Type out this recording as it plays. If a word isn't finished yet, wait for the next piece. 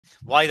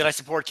Why did I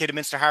support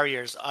Kidderminster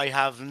Harriers?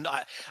 I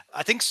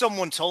think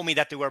someone told me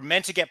that they were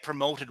meant to get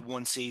promoted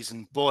one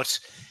season, but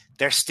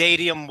their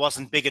stadium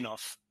wasn't big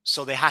enough,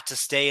 so they had to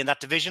stay in that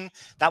division.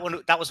 That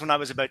was when I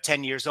was about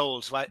 10 years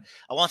old. So I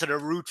wanted to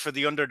root for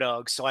the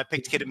underdogs, so I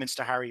picked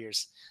Kidderminster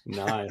Harriers.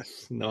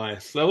 Nice.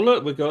 So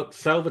look, we've got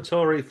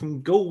Salvatore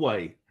from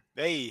Galway.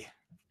 Hey,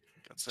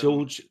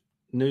 George,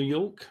 New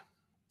York.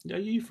 Are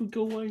you from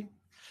Galway?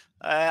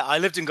 I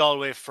lived in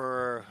Galway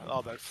for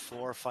about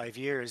 4 or 5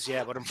 years,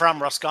 yeah, but I'm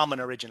from Roscommon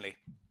originally.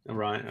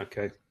 Right,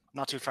 okay.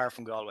 Not too far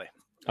from Galway.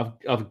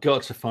 I've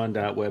got to find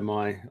out where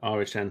my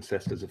Irish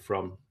ancestors are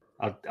from.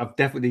 I've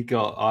definitely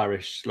got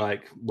Irish.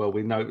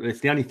 We know it's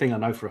the only thing I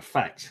know for a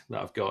fact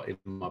that I've got in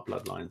my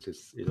bloodlines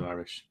is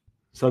Irish.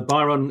 So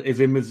Byron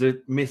is in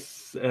Missouri.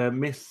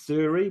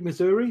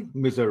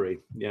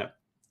 Yeah.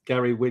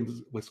 Gary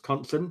wins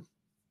Wisconsin.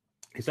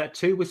 Is that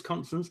 2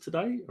 Wisconsins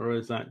today, or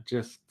is that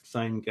just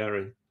saying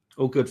Gary?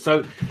 All good.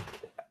 So,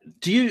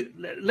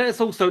 let us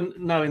also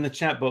know in the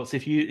chat box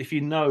if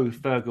you know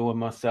Fergal and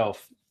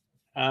myself,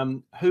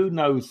 who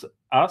knows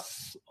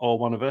us or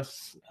one of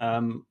us,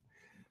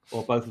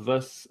 or both of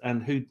us,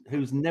 and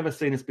who's never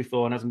seen us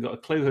before and hasn't got a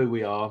clue who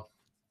we are,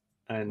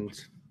 and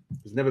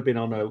has never been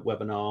on a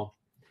webinar.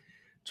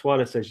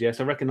 Twyla says yes.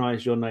 I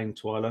recognise your name,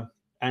 Twyla.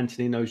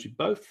 Anthony knows you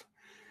both.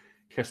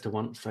 Kester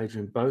once,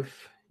 Adrian both.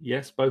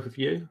 Yes, both of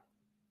you.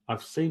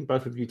 I've seen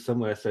both of you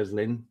somewhere, says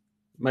Lynn.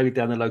 Maybe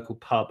down the local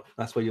pub.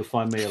 That's where you'll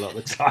find me a lot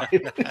of the time,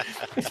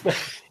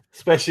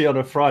 especially on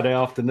a Friday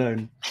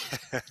afternoon.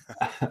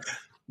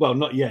 Well,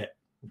 not yet,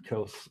 of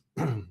course.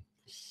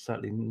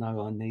 Certainly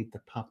no, I need the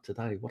pub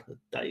today. What a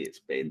day it's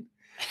been.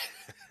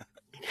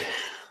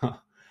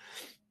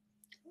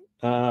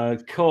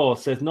 Core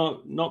says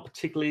not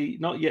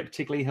yet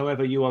particularly.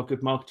 However, you are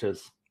good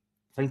marketers.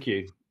 Thank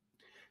you.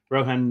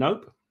 Rohan,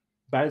 nope.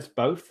 Baz,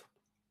 both.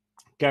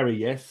 Gary,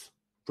 yes.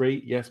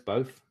 Bree, yes,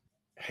 both.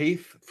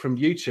 Heath from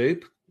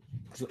YouTube.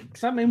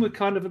 Does that mean we're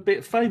kind of a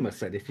bit famous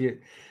then?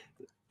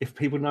 If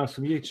people know us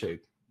from YouTube.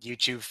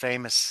 YouTube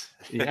famous.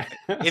 Yeah.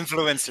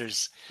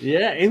 Influencers.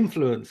 Yeah,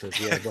 influencers.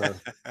 Yeah, well,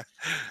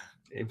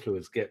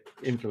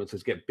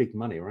 influencers get big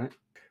money, right?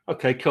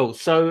 Okay, cool.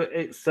 So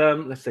it's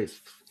let's see,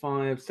 it's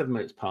 7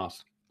 minutes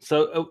past.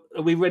 So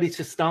are we ready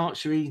to start?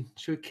 Should we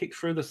kick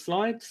through the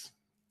slides?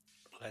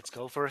 Let's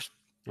go for it.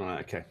 All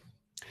right. Okay.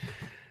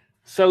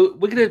 So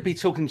we're going to be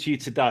talking to you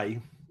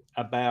today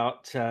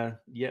about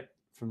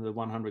from the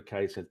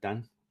 100K, said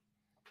Dan.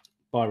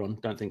 Byron,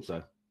 don't think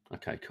so.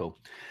 Okay, cool.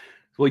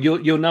 Well,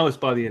 you'll know us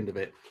by the end of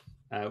it.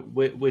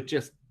 We're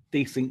just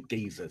decent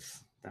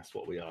geezers. That's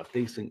what we are,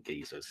 decent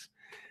geezers.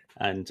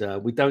 And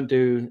we don't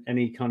do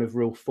any kind of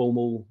real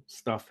formal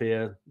stuff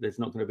here. There's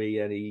not going to be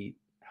any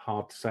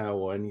hard sell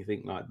or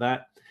anything like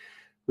that.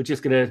 We're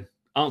just going to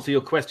answer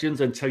your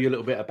questions and tell you a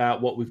little bit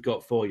about what we've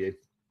got for you.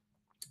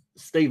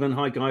 Stephen,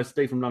 hi guys.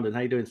 Steve from London.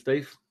 How you doing,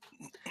 Steve?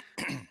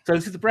 So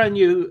this is a brand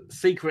new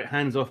secret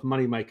hands-off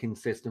money-making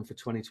system for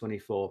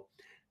 2024.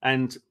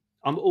 And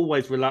I'm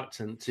always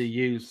reluctant to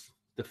use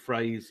the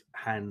phrase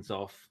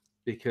hands-off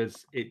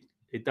because it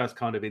does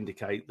kind of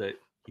indicate that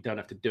you don't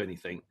have to do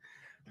anything.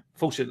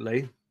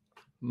 Fortunately,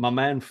 my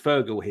man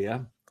Fergal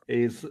here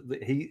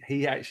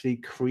he actually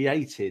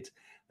created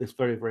this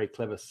very, very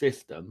clever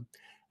system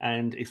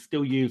and is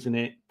still using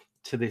it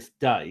to this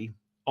day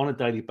on a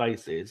daily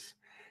basis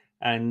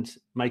and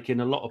making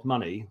a lot of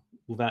money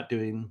without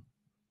doing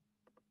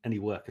any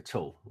work at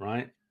all,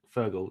 right?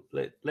 Fergal,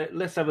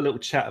 let's have a little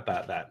chat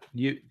about that.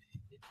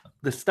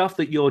 The stuff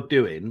that you're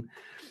doing,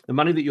 the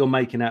money that you're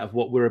making out of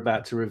what we're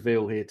about to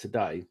reveal here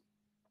today,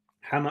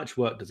 how much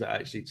work does it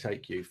actually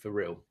take you for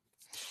real?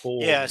 So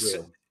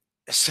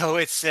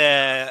it's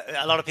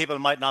a lot of people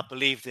might not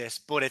believe this,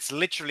 but it's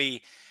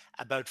literally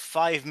about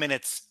 5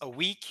 minutes a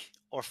week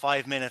or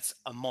 5 minutes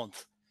a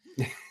month.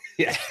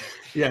 Yeah,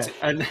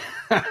 and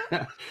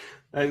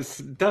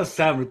it does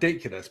sound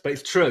ridiculous, but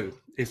it's true.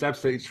 It's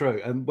absolutely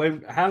true.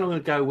 And how long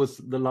ago was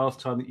the last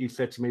time that you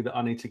said to me that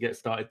I need to get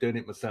started doing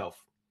it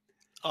myself?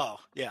 Oh,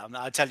 yeah,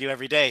 I tell you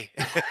every day.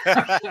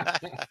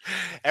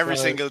 Every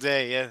single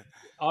day, yeah.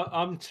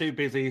 I'm too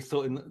busy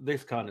sorting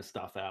this kind of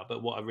stuff out,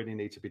 but what I really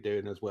need to be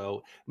doing as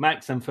well.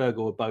 Max and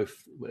Fergal are both,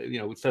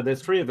 so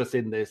there's 3 of us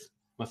in this,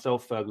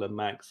 myself, Fergal and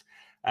Max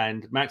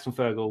and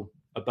Fergal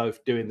are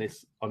both doing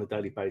this on a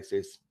daily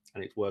basis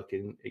and it's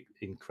working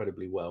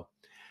incredibly well.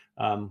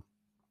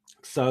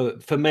 So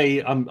for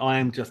me, I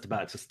am just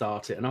about to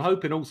start it, and I'm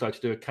hoping also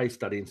to do a case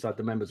study inside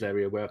the members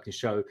area where I can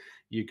show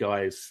you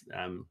guys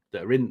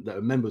that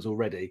are members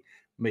already,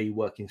 me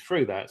working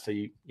through that. So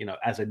you know,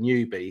 as a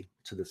newbie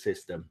to the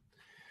system.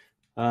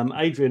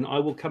 Adrian, I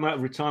will come out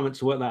of retirement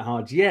to work that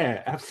hard.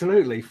 Yeah,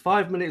 absolutely.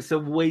 5 minutes a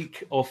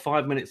week or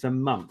 5 minutes a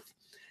month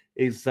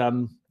is.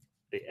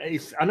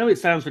 I know it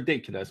sounds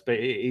ridiculous, but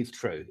it is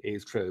true. It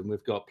is true, and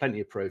we've got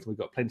plenty of proof. We've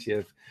got plenty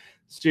of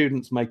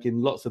students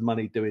making lots of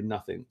money doing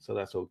nothing, so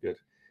that's all good.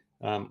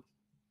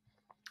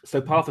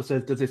 So Partha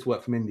says, "Does this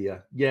work from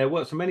India?" Yeah, it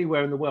works from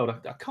anywhere in the world.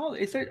 I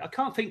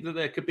can't think that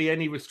there could be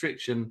any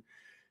restriction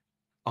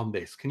on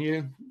this. Can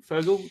you,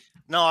 Fergal?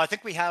 No, I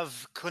think we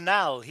have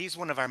Kunal. He's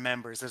one of our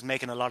members that's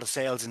making a lot of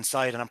sales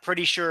inside, and I'm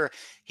pretty sure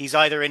he's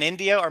either in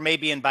India or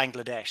maybe in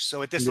Bangladesh.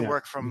 So this will Yeah.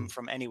 work from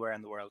anywhere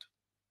in the world.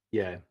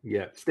 Yeah.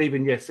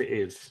 Stephen, yes, it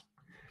is.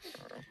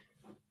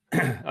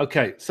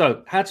 Okay,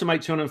 so how to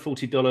make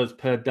 $240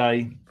 per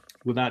day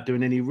without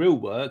doing any real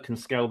work and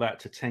scale that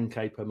to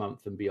 10K per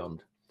month and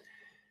beyond.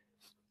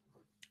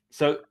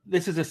 So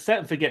this is a set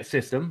and forget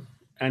system,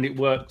 and it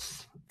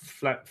works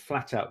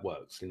flat out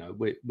works. You know,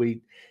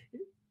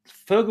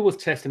 Fergal was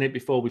testing it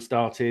before we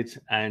started,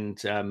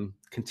 and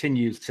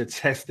continues to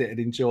test it and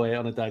enjoy it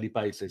on a daily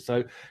basis.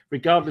 So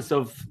regardless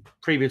of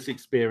previous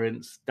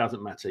experience,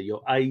 doesn't matter.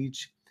 Your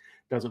age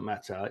doesn't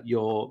matter.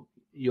 Your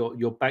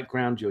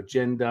background, your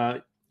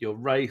gender, your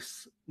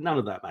race, none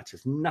of that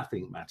matters.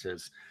 Nothing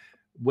matters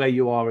where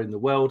you are in the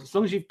world, as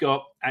long as you've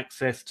got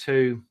access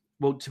to.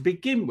 Well, to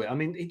begin with, I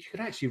mean, you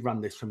could actually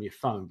run this from your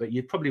phone, but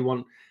you'd probably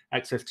want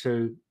access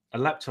to a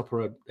laptop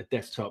or a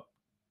desktop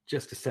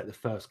just to set the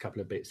first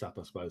couple of bits up,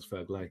 I suppose,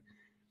 Fergal.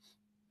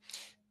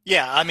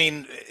 Yeah, I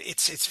mean,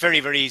 it's very,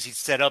 very easy to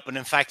set up. And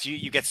in fact,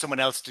 you get someone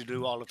else to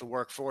do all of the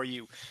work for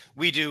you.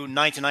 We do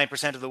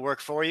 99% of the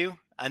work for you,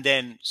 and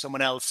then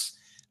someone else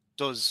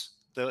does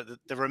the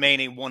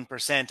remaining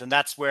 1%. And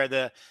that's where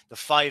the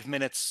 5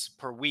 minutes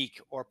per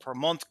week or per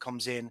month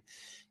comes in,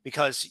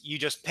 because you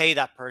just pay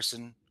that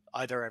person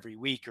either every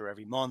week or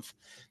every month,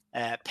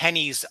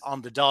 pennies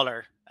on the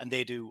dollar, and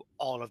they do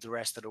all of the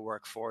rest of the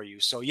work for you.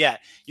 So yeah,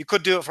 you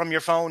could do it from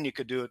your phone, you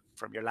could do it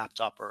from your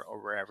laptop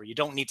or wherever. You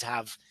don't need to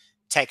have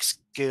tech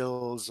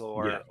skills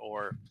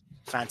or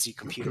fancy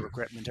computer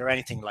equipment or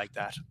anything like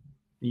that.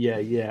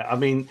 Yeah. I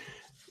mean,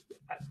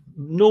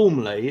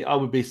 normally I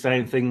would be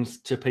saying things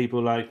to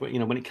people like, you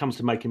know, when it comes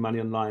to making money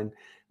online,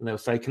 and they'll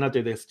say, can I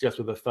do this just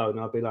with a phone? And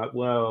I'll be like,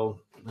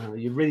 well, no,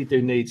 you really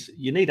do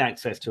need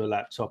access to a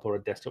laptop or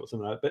a desktop or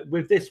something like that. But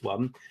with this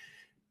one,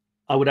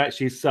 I would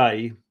actually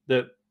say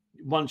that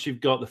once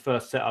you've got the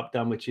first setup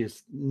done, which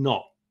is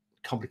not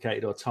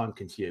complicated or time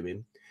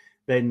consuming,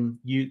 then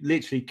you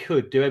literally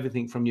could do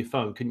everything from your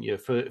phone, couldn't you?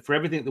 For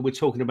everything that we're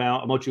talking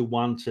about, a module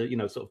 1 to, you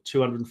know, sort of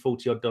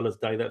 $240 odd a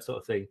day, that sort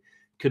of thing,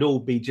 could all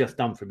be just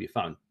done from your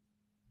phone.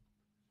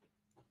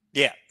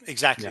 Yeah,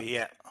 exactly.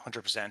 Yeah,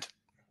 100%.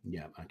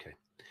 Yeah. Okay.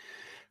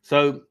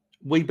 So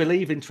we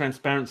believe in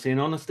transparency and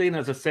honesty. And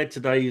as I said,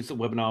 today's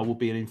webinar will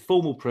be an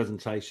informal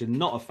presentation,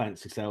 not a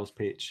fancy sales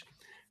pitch.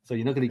 So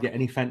you're not going to get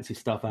any fancy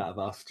stuff out of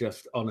us,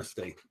 just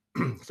honesty.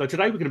 So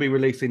today we're going to be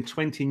releasing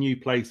 20 new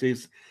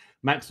places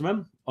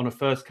maximum on a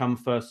first come,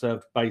 first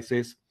served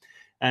basis.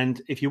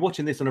 And if you're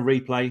watching this on a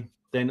replay,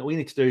 then all you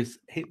need to do is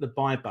hit the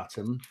buy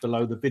button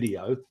below the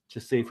video to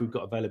see if we've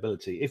got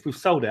availability. If we've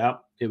sold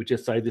out, it would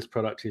just say this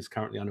product is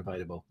currently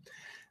unavailable.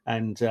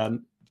 And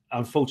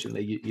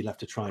unfortunately, you'll have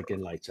to try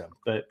again later.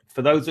 But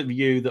for those of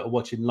you that are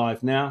watching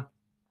live now,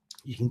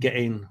 you can get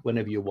in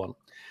whenever you want.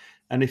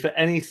 And if at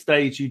any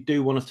stage you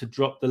do want us to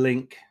drop the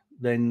link,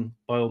 then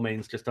by all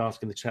means, just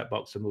ask in the chat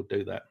box and we'll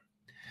do that.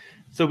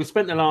 So we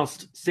spent the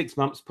last 6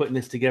 months putting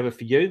this together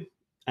for you,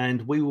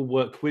 and we will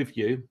work with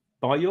you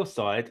by your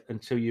side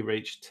until you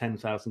reach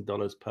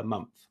 $10,000 per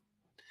month.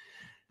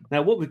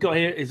 Now, what we've got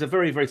here is a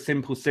very, very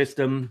simple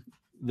system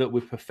that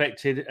we've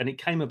perfected, and it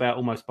came about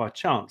almost by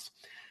chance.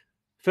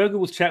 Fergal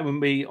was chatting with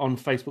me on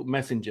Facebook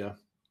Messenger,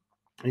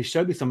 and he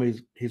showed me some of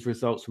his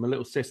results from a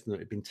little system that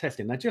he'd been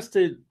testing. Now, just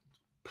to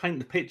paint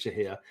the picture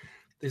here,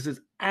 this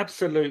is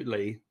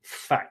absolutely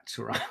fact,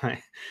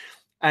 right?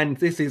 And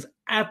this is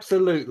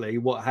absolutely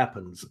what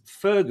happens.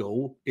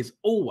 Fergal is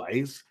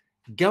always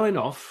going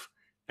off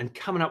and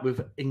coming up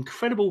with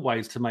incredible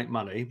ways to make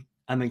money,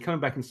 and then coming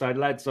back and saying,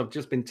 lads, I've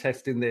just been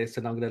testing this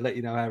and I'm going to let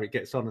you know how it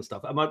gets on and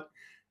stuff.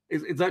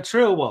 Is that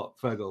true or what,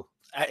 Fergal?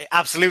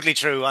 Absolutely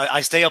true.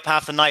 I stay up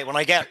half the night. When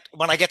I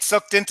get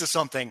sucked into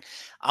something,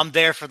 I'm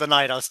there for the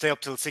night. I'll stay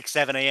up till 6,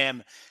 7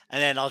 a.m.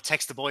 and then I'll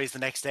text the boys the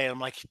next day. I'm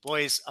like,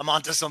 boys, I'm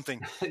onto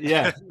something.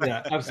 yeah,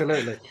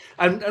 absolutely.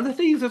 And the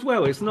thing is as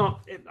well, it's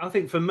not. I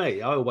think for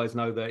me, I always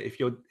know that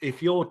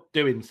if you're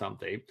doing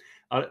something,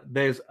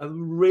 there's a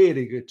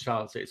really good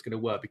chance that it's going to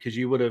work, because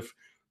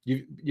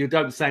you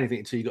don't say anything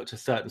until you got to a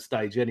certain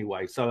stage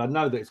anyway. So I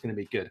know that it's going to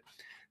be good.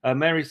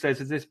 Mary says,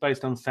 is this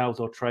based on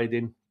sales or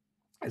trading?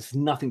 It's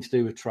nothing to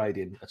do with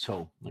trading at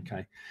all.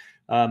 Okay.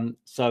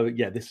 So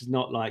yeah, this is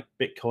not like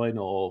Bitcoin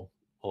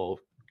or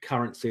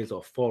currencies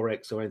or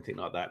Forex or anything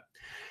like that.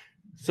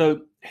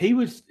 So he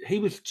was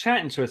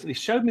chatting to us, and he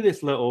showed me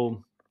this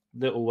little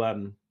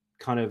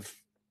kind of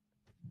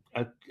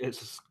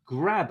it's a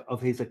grab of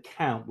his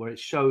account where it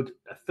showed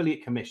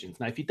affiliate commissions.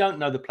 Now, if you don't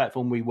know the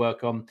platform we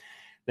work on,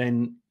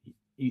 then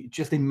you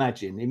just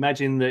imagine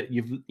that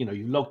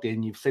you've logged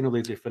in, you've seen all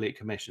these affiliate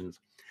commissions.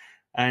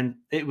 And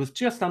it was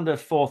just under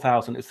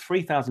 4,000. It's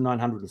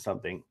 3,900 and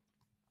something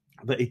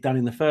that he'd done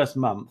in the first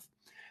month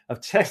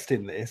of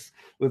testing this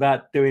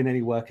without doing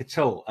any work at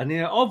all. And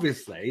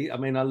obviously, I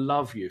mean, I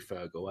love you,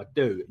 Fergal. I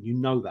do. You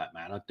know that,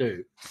 man. I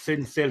do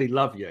sincerely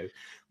love you.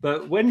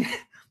 But when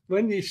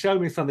you show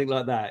me something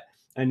like that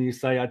and you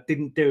say I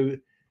didn't do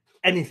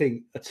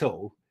anything at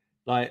all,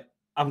 like,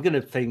 I'm going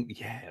to think,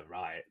 yeah,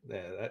 right.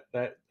 Yeah,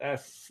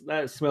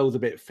 that smells a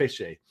bit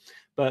fishy,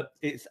 but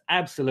it's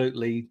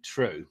absolutely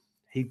true.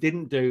 He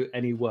didn't do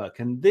any work,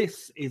 and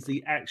this is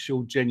the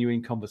actual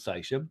genuine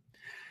conversation.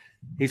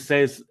 He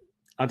says,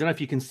 I don't know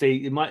if you can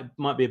see, it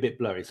might be a bit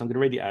blurry, so I'm going to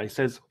read it out. He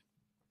says,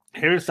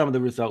 here are some of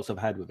the results I've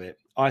had with it.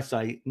 I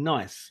say,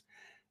 nice.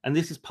 And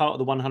this is part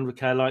of the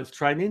 100K Alliance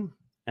training.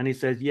 And he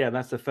says, yeah,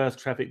 that's the first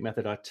traffic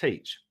method I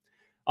teach.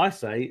 I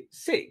say,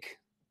 sick.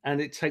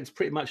 And it takes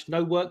pretty much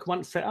no work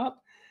once set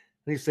up.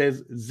 And he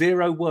says,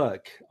 zero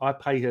work. I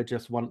pay her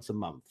just once a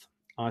month.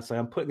 I say,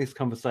 I'm putting this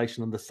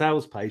conversation on the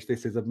sales page.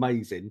 This is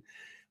amazing.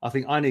 I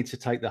think I need to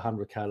take the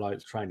 100K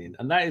Alliance training.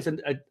 And that is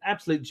an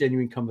absolute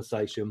genuine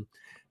conversation.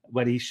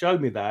 When he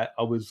showed me that,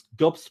 I was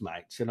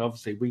gobsmacked. And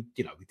obviously we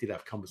did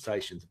have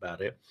conversations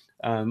about it.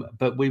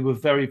 But we were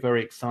very,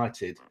 very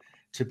excited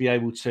to be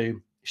able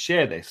to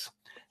share this.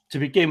 To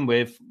begin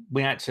with,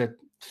 we had to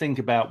think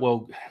about,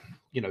 well,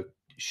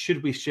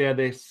 should we share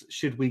this?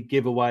 Should we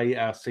give away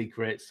our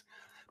secrets?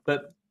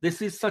 But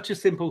this is such a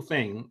simple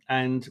thing,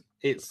 and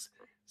it's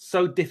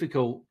so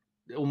difficult,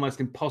 almost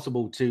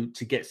impossible to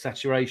get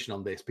saturation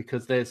on this,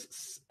 because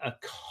there's a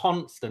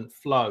constant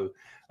flow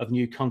of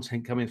new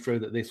content coming through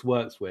that this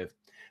works with,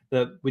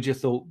 that we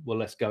just thought, well,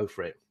 let's go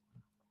for it.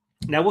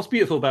 Now, what's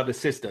beautiful about this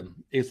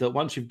system is that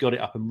once you've got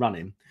it up and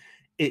running,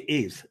 it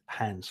is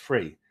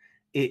hands-free.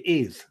 It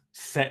is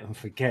set and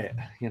forget.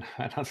 And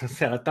as I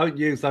said, I don't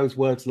use those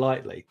words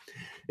lightly.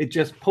 It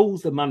just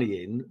pulls the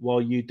money in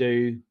while you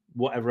do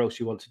whatever else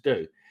you want to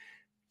do.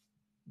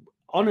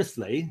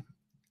 Honestly,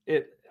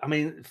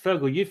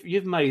 Fergal,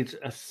 you've made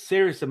a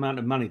serious amount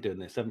of money doing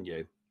this, haven't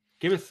you?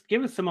 Give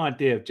us some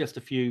idea of just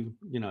a few,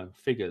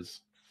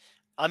 figures.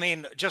 I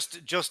mean,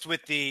 just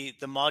with the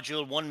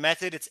module 1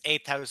 method, it's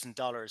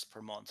 $8,000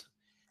 per month.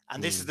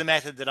 And this is the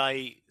method that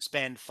I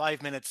spend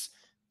 5 minutes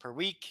per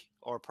week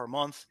or per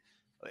month,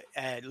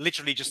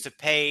 literally just to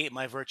pay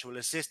my virtual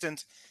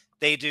assistant.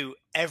 They do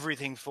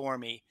everything for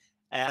me.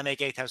 I make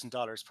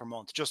 $8,000 per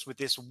month just with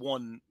this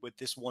one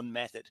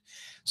method.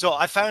 So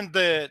I found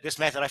this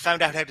method. I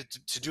found out how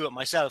to do it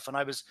myself, and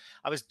I was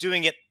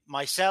doing it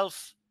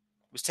myself.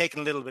 It was taking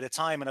a little bit of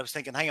time, and I was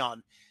thinking, hang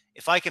on,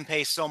 if I can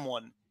pay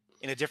someone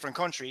in a different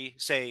country,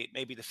 say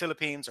maybe the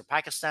Philippines or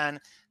Pakistan,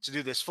 to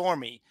do this for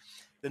me,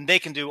 then they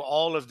can do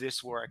all of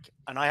this work,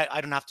 and I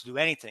don't have to do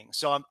anything.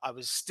 So I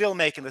was still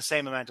making the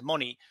same amount of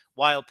money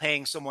while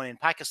paying someone in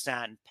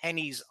Pakistan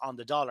pennies on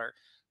the dollar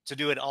to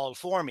do it all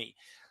for me.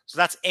 So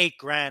that's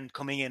 $8,000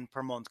 coming in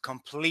per month,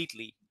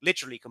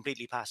 literally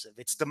completely passive.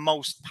 It's the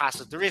most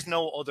passive. There is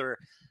no other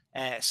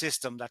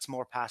system that's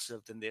more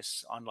passive than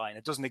this online.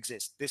 It doesn't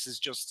exist. This is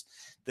just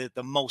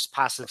the most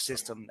passive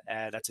system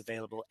that's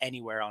available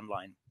anywhere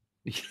online.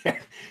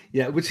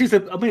 Yeah, which is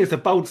it's a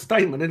bold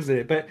statement, isn't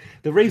it? But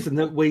the reason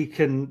that we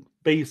can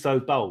be so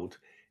bold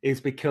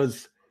is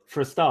because,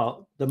 for a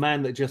start, the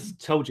man that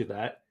just told you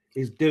that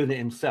is doing it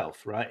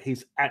himself, right?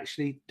 He's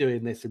actually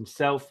doing this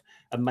himself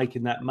and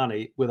making that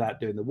money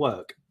without doing the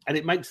work. And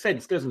it makes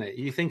sense, doesn't it?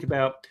 You think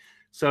about,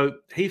 so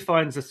he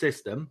finds a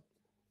system,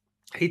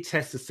 he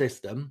tests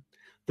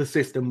the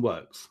system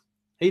works.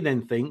 He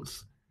then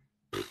thinks,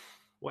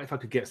 what if I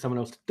could get someone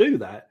else to do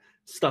that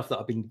stuff that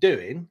I've been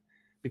doing,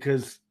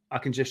 because I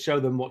can just show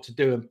them what to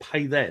do and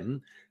pay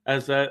them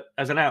as an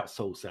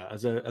outsourcer,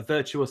 as a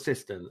virtual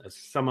assistant, as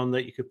someone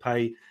that you could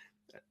pay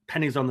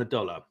pennies on the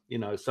dollar,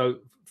 So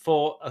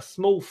for a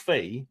small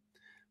fee,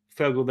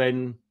 Fergal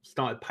then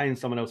started paying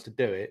someone else to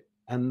do it,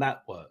 and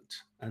that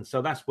worked. And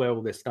so that's where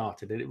all this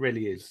started. And it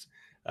really is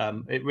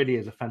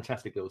a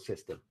fantastic little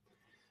system.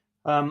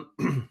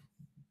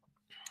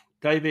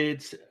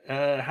 David,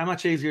 how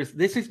much easier is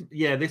this?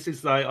 This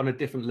is like on a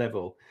different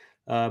level.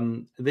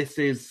 This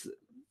is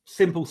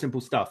simple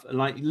stuff.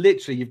 Like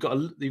literally, you've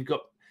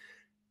got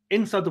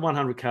inside the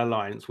 100K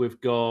Alliance,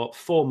 we've got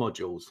 4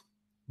 modules.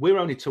 We're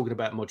only talking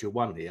about module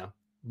 1 here.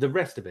 The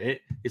rest of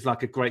it is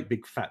like a great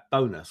big fat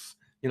bonus.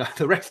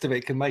 The rest of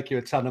it can make you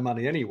a ton of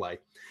money anyway.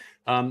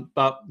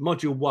 But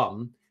module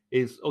 1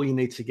 is all you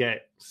need to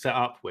get set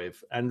up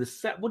with. And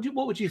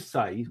what would you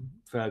say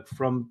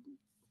from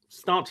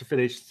start to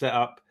finish set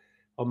up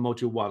on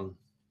module 1?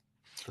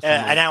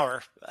 An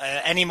hour,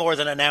 any more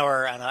than an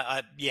hour, and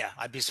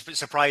I'd be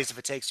surprised if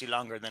it takes you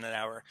longer than an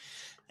hour.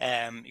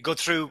 You go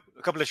through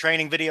a couple of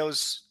training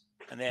videos,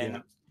 and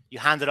then you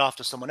hand it off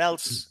to someone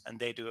else, and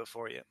they do it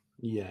for you.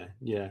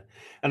 Yeah.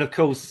 And of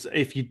course,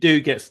 if you do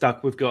get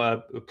stuck, we've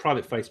got a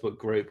private Facebook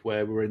group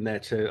where we're in there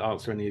to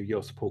answer any of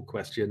your support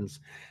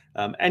questions,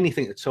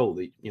 anything at all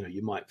that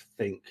you might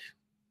think,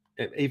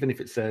 even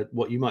if it's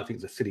what you might think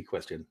is a silly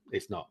question,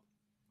 it's not.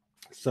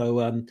 So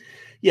and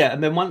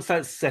then once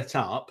that's set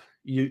up,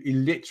 you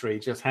literally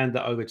just hand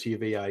that over to your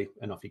VA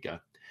and off you go.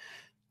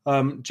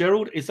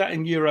 Gerald, is that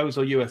in euros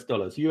or US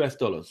dollars? US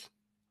dollars.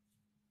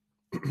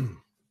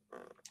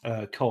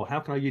 Cole,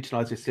 how can I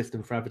utilize this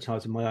system for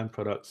advertising my own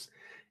products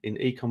in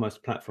e-commerce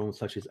platforms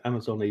such as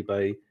Amazon,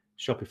 eBay,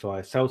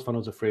 Shopify? Sales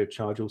funnels are free of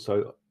charge.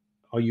 Also,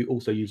 are you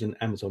also using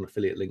Amazon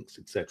affiliate links,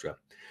 etc.?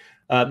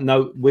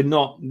 No, we're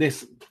not.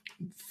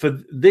 For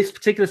this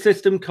particular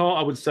system, Carl,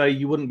 I would say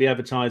you wouldn't be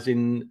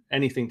advertising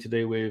anything to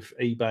do with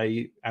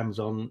eBay,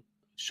 Amazon,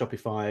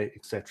 Shopify,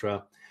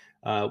 etc.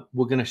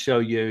 We're going to show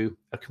you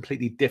a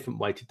completely different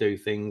way to do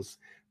things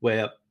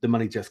where the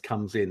money just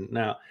comes in.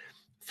 Now,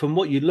 from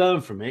what you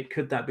learn from it,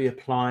 could that be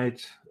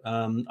applied?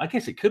 I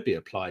guess it could be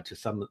applied to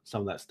some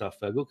of that stuff,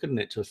 Fergal, couldn't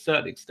it, to a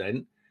certain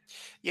extent?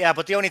 Yeah,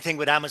 but the only thing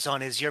with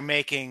Amazon is you're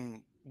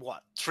making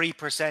what,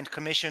 3%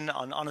 commission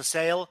on a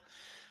sale,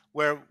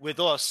 where with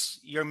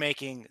us you're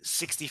making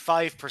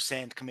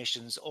 65%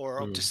 commissions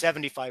or up to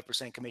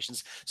 75%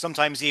 commissions,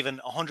 sometimes even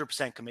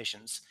 100%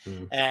 commissions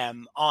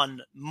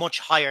on much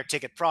higher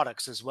ticket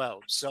products as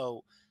well.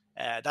 So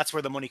that's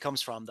where the money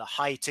comes from, the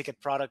high ticket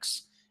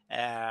products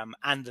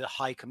and the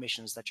high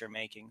commissions that you're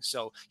making.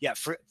 So yeah,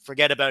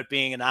 forget about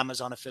being an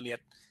Amazon affiliate.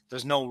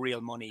 There's no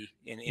real money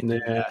in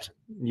doing that.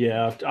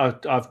 Yeah,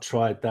 I've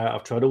tried that.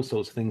 I've tried all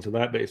sorts of things with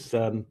that, but it's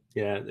thing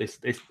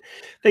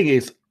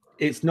is,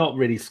 it's not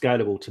really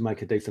scalable to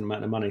make a decent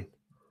amount of money.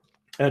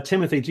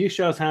 Timothy, do you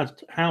show us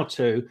how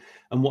to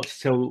and what to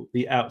tell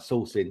the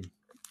outsourcing?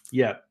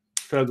 Yeah,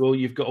 Fergal,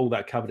 you've got all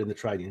that covered in the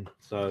training.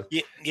 So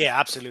yeah,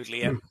 absolutely,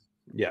 yeah.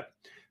 Yeah.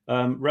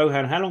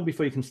 Rohan, how long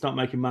before you can start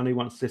making money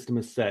once the system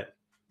is set?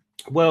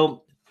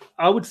 Well,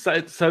 I would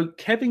say so.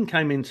 Kevin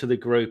came into the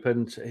group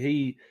and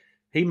he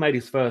made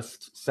his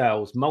first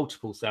sales,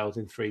 multiple sales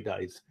in 3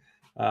 days.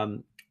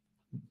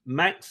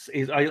 Max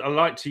is, I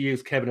like to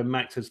use Kevin and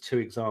Max as two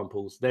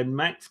examples. Then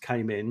Max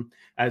came in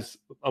as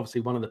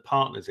obviously one of the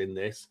partners in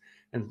this,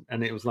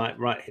 and it was like,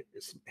 right,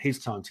 it's his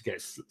time to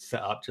get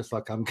set up, just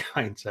like I'm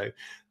going to.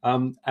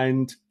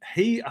 And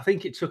I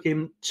think it took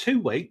him 2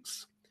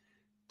 weeks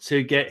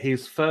to get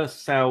his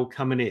first sale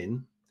coming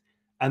in.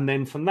 And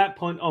then from that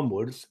point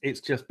onwards, it's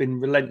just been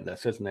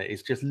relentless, hasn't it?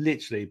 It's just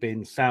literally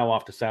been sale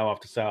after sale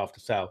after sale after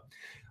sale.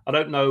 I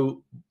don't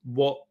know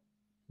what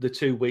the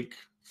 2-week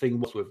thing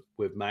was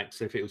with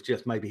Max, if it was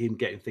just maybe him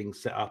getting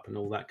things set up and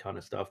all that kind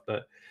of stuff.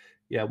 But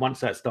yeah, once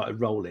that started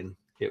rolling,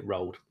 it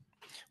rolled.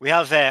 We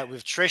have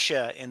with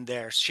Trisha in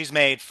there. She's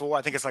made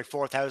I think it's like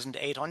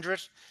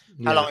 4,800.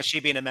 How long has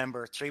she been a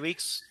member? 3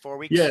 weeks, 4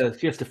 weeks? Yeah,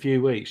 just a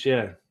few weeks.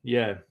 Yeah.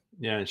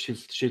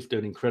 She's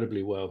doing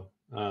incredibly well.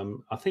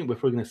 I think we're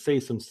probably going to see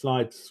some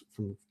slides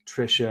from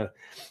Trisha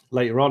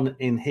later on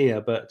in here,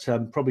 but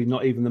probably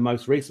not even the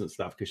most recent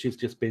stuff because she's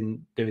just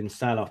been doing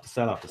sale after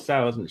sale after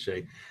sale, hasn't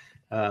she?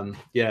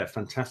 Yeah,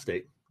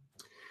 fantastic.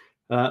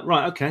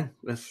 Right, okay,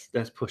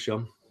 let's push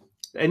on.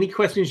 Any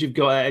questions you've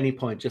got at any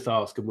point, just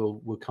ask, and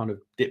we'll kind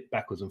of dip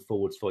backwards and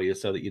forwards for you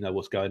so that you know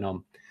what's going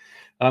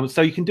on.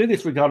 So you can do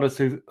this regardless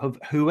of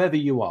whoever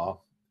you are,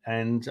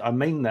 and I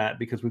mean that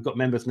because we've got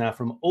members now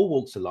from all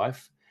walks of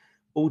life,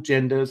 all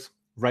genders,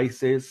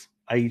 races,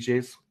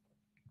 ages.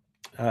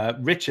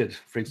 Richard,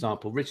 for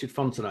example, Richard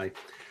Fontenay,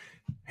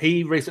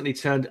 he recently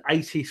turned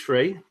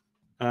 83.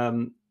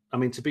 I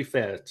mean, to be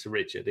fair to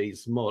Richard,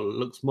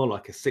 looks more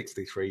like a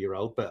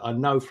 63-year-old, but I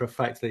know for a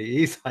fact that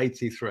he is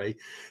 83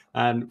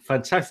 and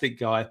fantastic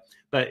guy.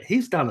 But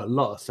he's done a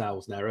lot of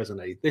sales now,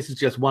 hasn't he? This is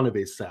just one of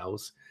his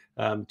sales,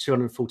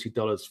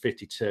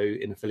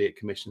 $240.52 in affiliate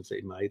commissions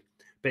that he made.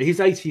 But he's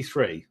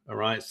 83, all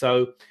right?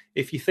 So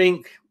if you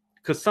think,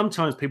 because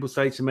sometimes people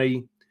say to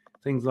me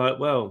things like,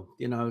 well,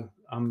 you know,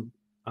 I'm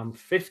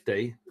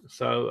 50,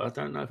 so I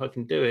don't know if I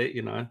can do it,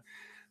 you know.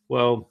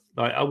 Well,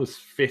 like I was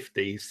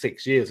 50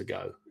 6 years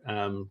ago,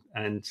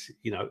 and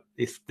you know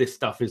this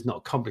stuff is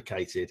not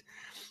complicated,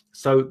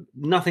 so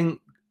nothing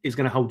is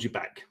going to hold you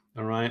back.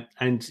 All right,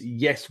 and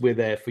yes, we're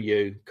there for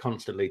you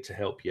constantly to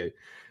help you.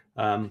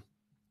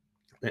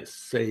 Let's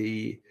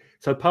see.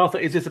 So, Partha,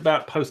 is this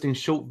about posting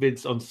short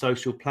vids on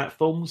social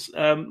platforms?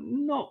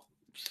 No,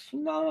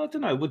 I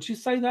don't know. Would you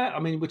say that? I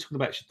mean, we're talking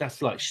about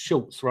that's like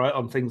shorts, right,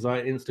 on things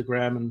like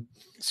Instagram and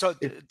so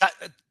that.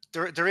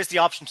 There is the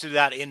option to do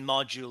that in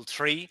module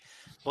 3,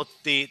 but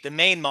the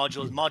main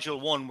module, module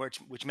 1,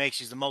 which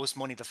makes you the most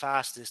money the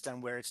fastest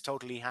and where it's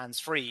totally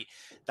hands-free,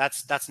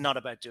 that's not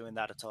about doing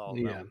that at all.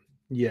 Yeah. No.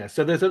 Yeah.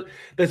 So there's a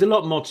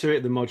lot more to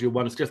it than module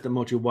 1. It's just that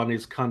module 1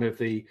 is kind of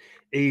the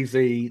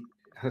easy.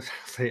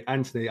 Say,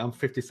 Anthony, I'm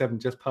 57,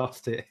 just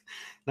past it.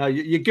 No,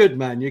 you're good,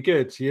 man. You're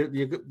good.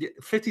 You're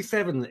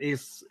 57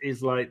 is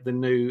like the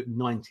new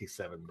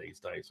 97 these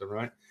days. All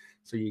right.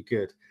 So you're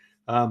good.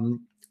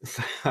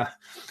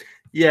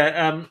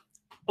 Yeah.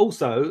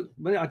 Also,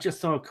 I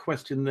just saw a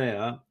question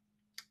there.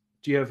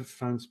 Do you have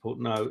phone support?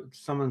 No.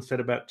 Someone said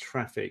about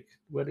traffic.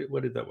 Where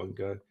did that one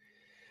go?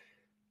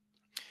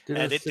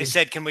 They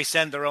said, can we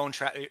send your own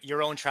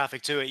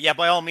traffic to it? Yeah,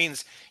 by all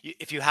means.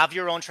 If you have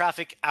your own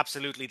traffic,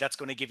 absolutely, that's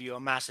going to give you a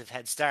massive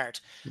head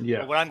start. Yeah.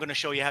 But what I'm going to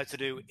show you how to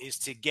do is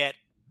to get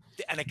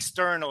an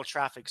external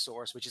traffic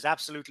source, which is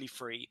absolutely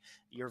free.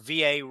 Your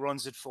VA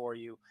runs it for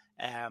you.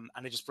 And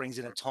it just brings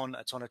in a ton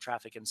of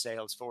traffic and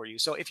sales for you.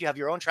 So if you have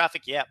your own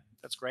traffic, yeah,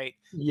 that's great.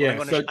 Yeah,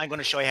 I'm going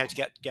to show you how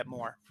to get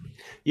more.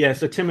 Yeah.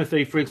 So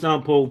Timothy, for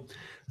example,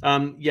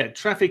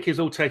 traffic is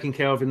all taken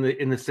care of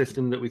in the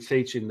system that we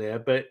teach in there.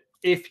 But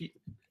if you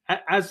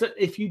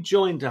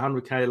joined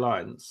 100K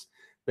Alliance,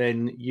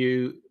 then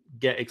you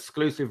get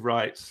exclusive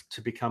rights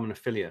to become an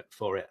affiliate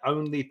for it.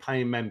 Only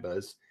paying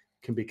members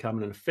can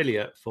become an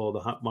affiliate for the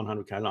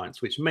 100K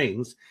Alliance, which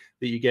means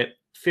that you get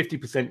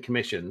 50%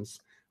 commissions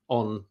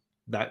on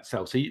that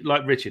sale. So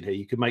like Richard here,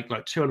 you could make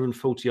like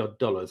 $240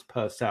 odd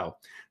per sale.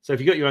 So if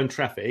you got your own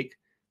traffic,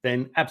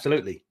 then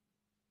absolutely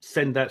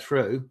send that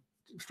through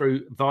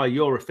via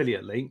your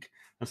affiliate link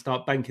and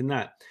start banking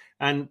that.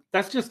 And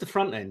that's just the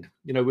front end.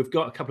 You know, we've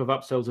got a couple of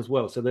upsells as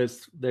well. So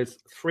there's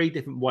 3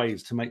 different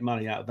ways to make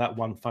money out of that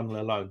one funnel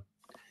alone.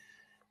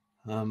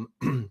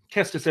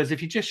 Kester says,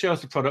 if you just show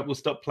us the product, we'll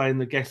stop playing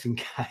the guessing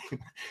game.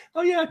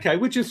 Oh yeah, okay.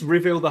 We'll just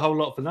reveal the whole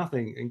lot for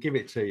nothing and give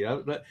it to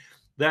you. But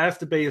there has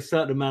to be a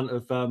certain amount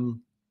of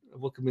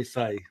what can we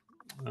say?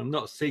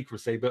 Not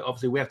secrecy, but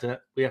obviously we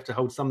have to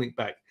hold something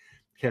back,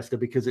 Kester,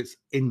 because it's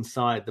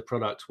inside the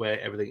product where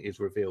everything is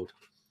revealed.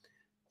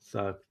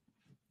 So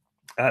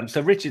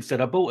Richard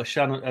said, I bought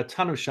a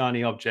ton of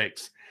shiny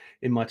objects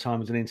in my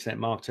time as an internet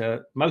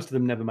marketer. Most of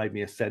them never made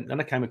me a cent. Then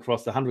I came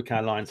across the 100K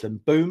Alliance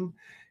and boom,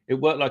 it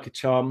worked like a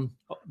charm.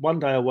 One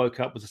day I woke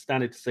up, was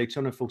astounded to see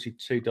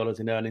 $242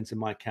 in earnings in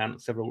my account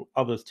and several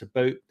others to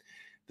boot.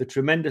 The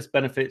tremendous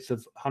benefits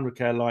of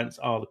 100K Alliance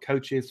are the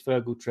coaches,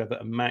 Fergal, Trevor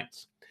and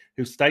Max,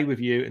 who stay with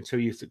you until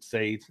you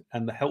succeed,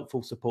 and the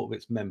helpful support of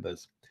its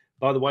members.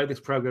 By the way, this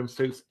program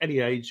suits any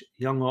age,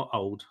 young or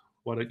old.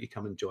 Why don't you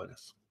come and join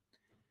us?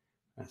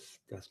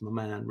 That's my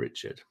man,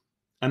 Richard.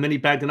 And then he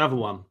bagged another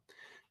one,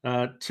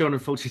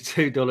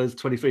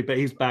 $242.23, but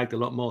he's bagged a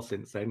lot more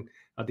since then.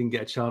 I didn't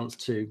get a chance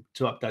to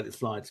update the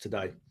slides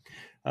today.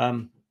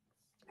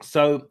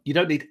 So you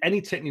don't need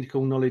any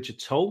technical knowledge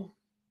at all.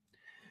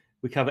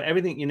 We cover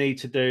everything you need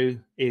to do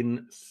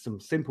in some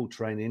simple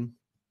training.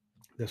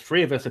 The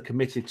 3 of us are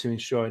committed to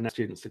ensuring that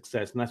student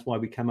success, and that's why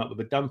we came up with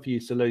a done-for-you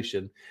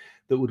solution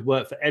that would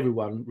work for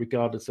everyone,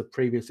 regardless of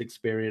previous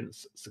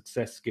experience,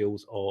 success,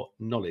 skills, or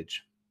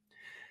knowledge.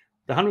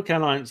 The 100K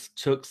Alliance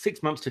took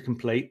 6 months to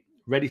complete,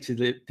 ready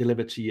to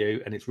deliver to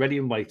you, and it's ready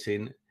and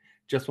waiting,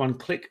 just one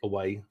click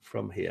away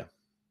from here.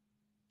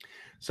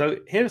 So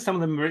here are some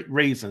of the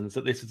reasons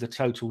that this is a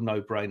total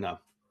no-brainer.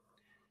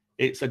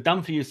 It's a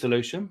done-for-you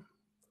solution.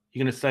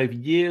 You're going to save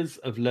years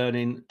of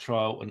learning,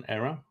 trial, and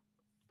error.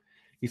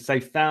 You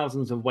save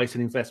thousands of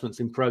wasted investments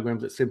in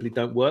programs that simply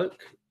don't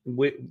work.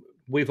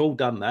 We've all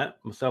done that.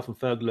 Myself and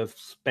Fergal have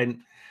spent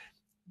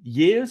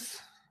years.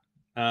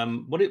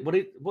 What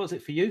was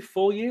it for you?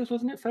 4 years,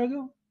 wasn't it,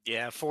 Fergal?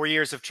 Yeah, 4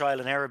 years of trial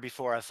and error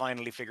before I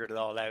finally figured it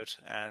all out.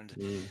 And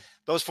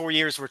those 4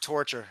 years were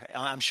torture.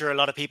 I'm sure a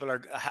lot of people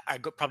are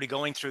probably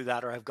going through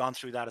that or have gone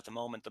through that at the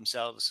moment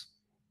themselves.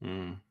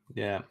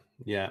 Yeah.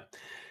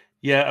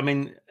 I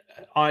mean,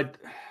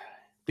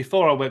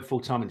 before I went full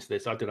time into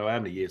this, I don't know how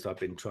many years I've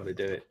been trying to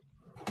do it,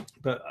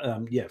 but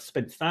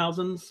spent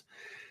thousands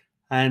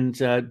and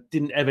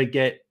didn't ever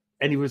get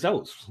any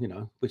results,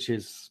 which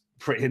is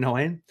pretty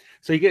annoying.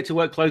 So you get to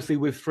work closely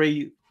with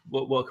 3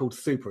 what are called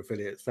super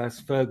affiliates.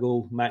 That's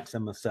Fergal, Max,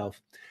 and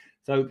myself.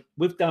 So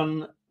we've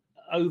done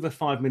over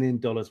 $5 million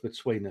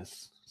between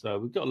us. So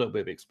we've got a little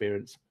bit of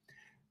experience,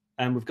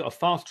 and we've got a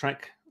fast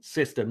track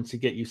system to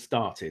get you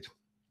started.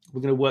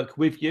 We're going to work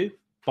with you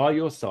by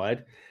your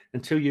side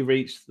until you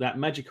reach that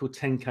magical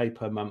 10K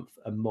per month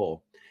and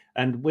more.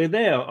 And we're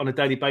there on a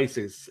daily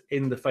basis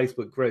in the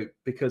Facebook group,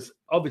 because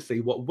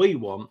obviously what we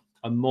want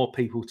are more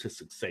people to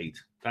succeed.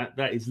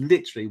 That is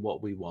literally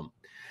what we want.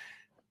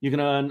 You're going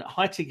to earn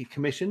high ticket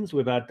commissions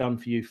with our done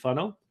for you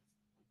funnel.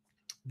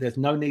 There's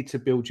no need to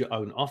build your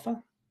own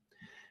offer.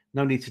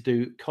 No need to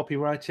do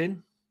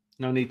copywriting.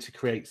 No need to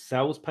create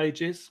sales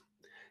pages.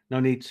 No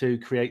need to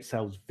create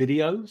sales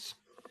videos.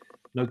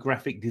 No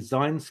graphic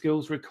design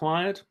skills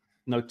required.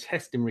 No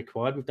testing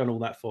required. We've done all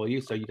that for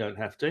you, so you don't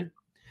have to.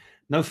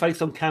 No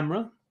face on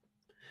camera.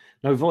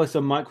 No voice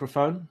on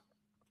microphone.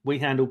 We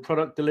handle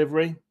product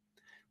delivery.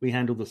 We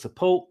handle the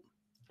support,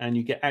 and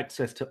you get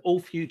access to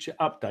all future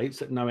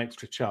updates at no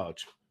extra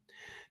charge.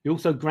 You're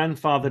also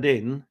grandfathered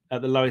in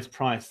at the lowest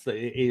price that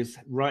it is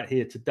right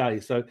here today.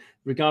 So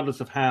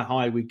regardless of how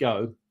high we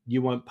go,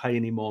 you won't pay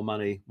any more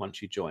money once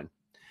you join.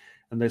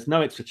 And there's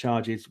no extra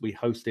charges. We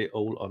host it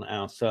all on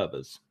our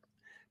servers.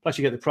 Plus,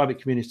 you get the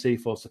private community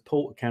for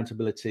support,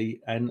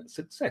 accountability, and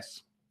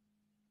success.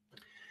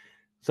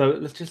 So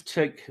let's just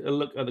take a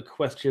look at the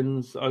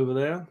questions over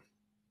there.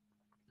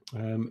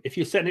 If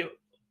you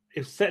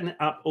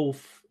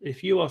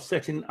are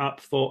setting up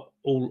for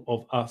all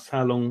of us,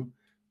 how long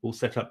will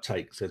setup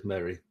take? Says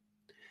Mary.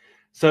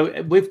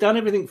 So we've done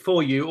everything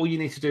for you. All you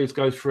need to do is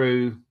go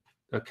through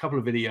a couple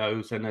of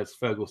videos, and as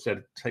Fergal said,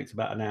 it takes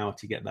about an hour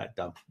to get that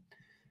done.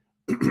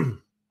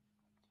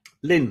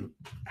 Lynn,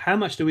 how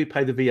much do we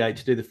pay the VA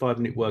to do the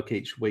 5-minute work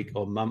each week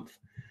or month?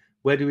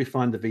 Where do we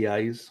find the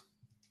VAs?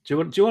 Do you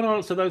want to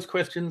answer those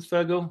questions,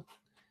 Fergal?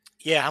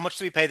 Yeah, how much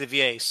do we pay the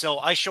VA? So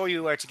I show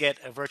you where to get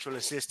a virtual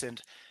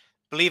assistant,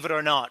 believe it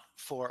or not,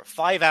 for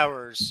 5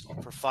 hours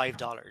for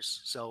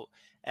 $5. So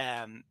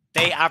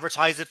they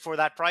advertise it for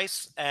that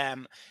price.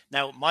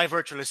 Now, my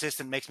virtual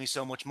assistant makes me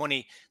so much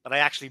money that I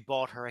actually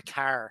bought her a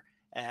car.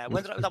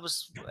 That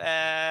was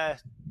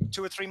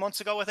 2 or 3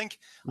 months ago, I think.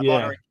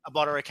 I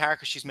bought her a car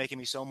because she's making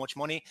me so much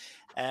money.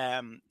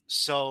 Yeah,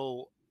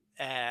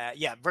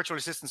 virtual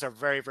assistants are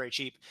very, very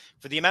cheap.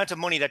 For the amount of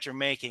money that you're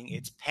making,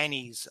 it's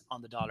pennies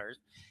on the dollar.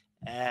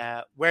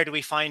 Where do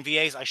we find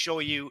VAs? I show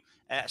you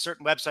a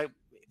certain website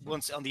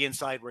once on the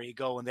inside where you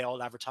go and they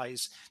all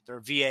advertise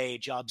their VA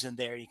jobs in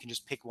there. You can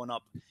just pick one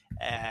up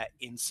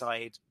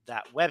inside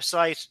that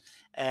website.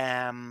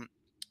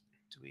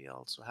 Do you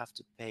also have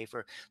to pay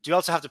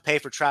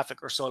for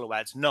traffic or solo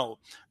ads? No.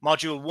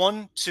 Module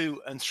 1,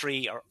 2, and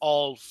 3 are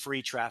all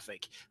free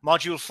traffic.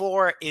 Module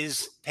 4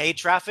 is paid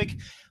traffic,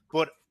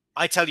 but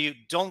I tell you,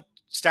 don't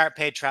start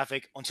paid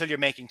traffic until you're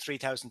making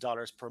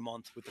 $3,000 per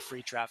month with the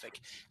free traffic.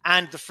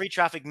 And the free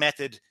traffic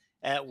method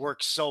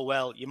works so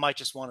well, you might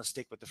just want to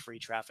stick with the free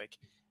traffic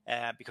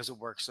because it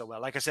works so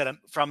well. Like I said,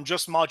 from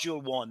just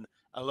module 1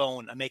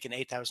 alone, I'm making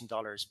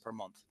 $8,000 per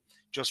month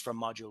just from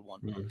module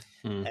 1.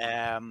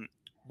 Mm-hmm.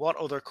 What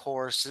other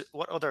costs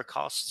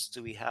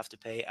do we have to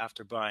pay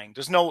after buying?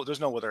 There's no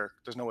other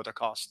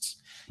costs.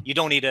 You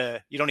don't need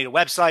a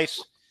website.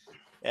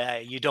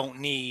 You don't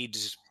need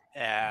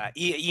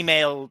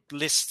email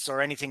lists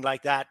or anything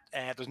like that.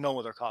 There's no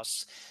other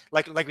costs.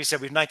 Like we said,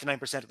 we've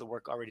 99% of the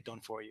work already done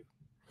for you.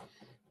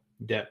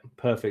 Yeah,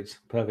 perfect.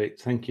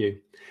 Thank you.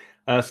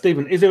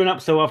 Stephen, is there an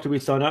upsell after we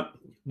sign up?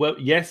 Well,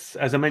 yes.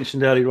 As I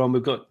mentioned earlier on,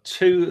 we've got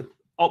 2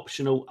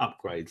 optional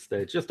upgrades.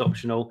 They're just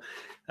optional.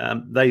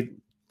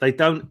 They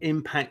don't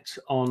impact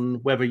on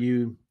whether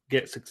you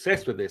get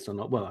success with this or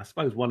not. Well, I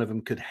suppose one of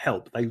them could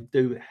help. They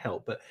do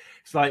help, but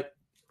it's like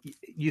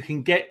you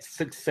can get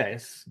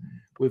success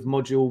with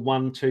module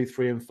 1, 2,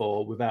 3, and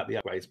 4 without the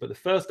upgrades. But the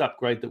first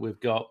upgrade that we've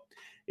got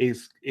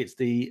it's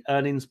the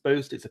earnings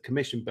boost. It's a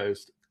commission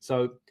boost.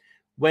 So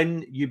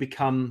when you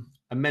become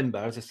a member,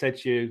 as I said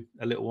to you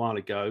a little while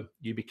ago,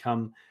 you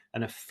become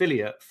an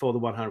affiliate for the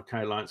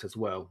 100K Alliance as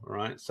well. All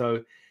right.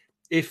 So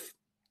if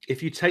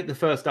you take the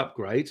first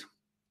upgrade,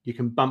 you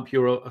can bump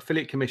your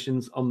affiliate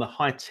commissions on the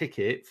high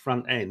ticket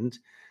front end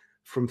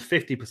from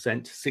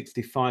 50% to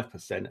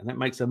 65%. And that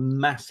makes a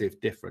massive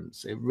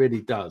difference. It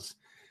really does.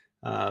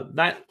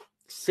 That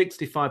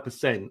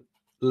 65%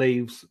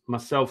 leaves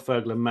myself,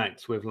 Fergal, and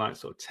Max with like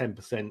sort of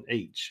 10%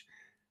 each.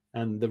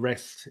 And the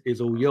rest is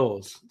all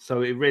yours.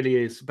 So it really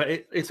is, but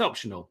it's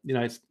optional. You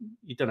know,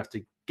 you don't have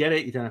to get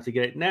it. You don't have to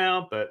get it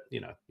now, but you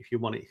know, if you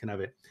want it, you can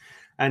have it.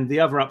 And the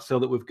other upsell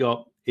that we've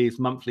got is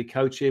monthly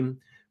coaching,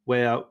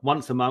 where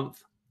once a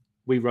month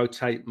we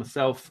rotate.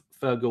 Myself,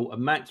 Fergal,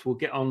 and Max will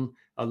get on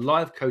a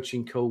live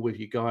coaching call with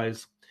you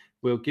guys.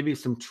 We'll give you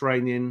some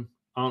training,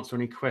 answer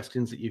any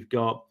questions that you've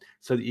got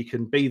so that you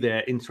can be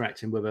there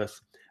interacting with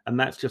us. And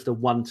that's just a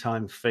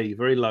one-time fee,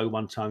 very low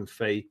one-time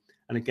fee.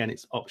 And again,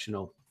 it's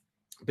optional.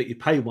 But you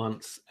pay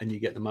once and you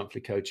get the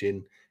monthly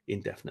coaching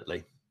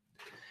indefinitely.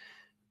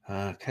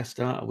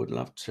 Kester, I would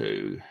love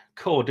to.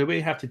 Core, do we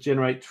have to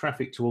generate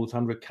traffic towards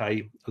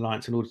 100K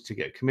Alliance in order to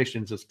get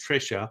commissions as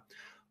Trisha?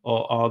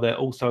 Or are there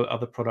also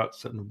other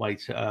products and way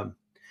to earn?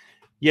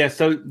 Yeah,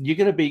 so you're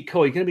going to be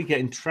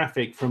getting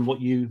traffic from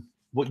what you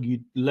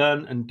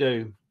learn and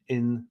do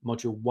in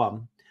module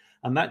 1.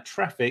 And that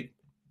traffic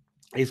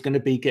is going to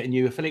be getting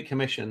you affiliate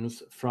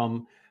commissions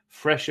from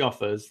fresh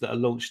offers that are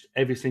launched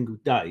every single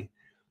day.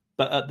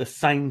 But at the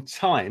same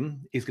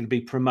time, is going to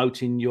be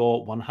promoting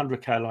your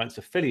 100K Alliance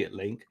affiliate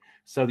link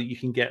so that you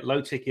can get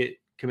low ticket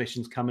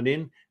commissions coming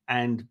in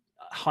and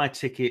high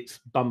tickets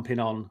bumping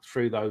on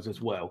through those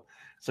as well.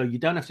 So you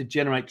don't have to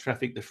generate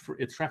traffic.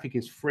 The traffic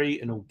is free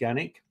and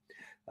organic.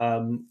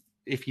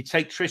 If you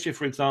take Trisha,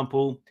 for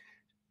example,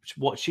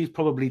 what she's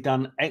probably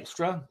done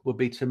extra would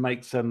be to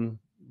make some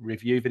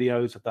review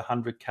videos of the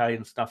 100K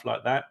and stuff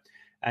like that.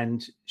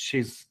 And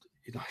she's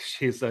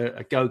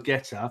a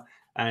go-getter.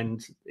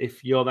 And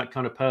if you're that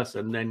kind of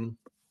person, then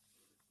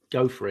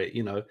go for it.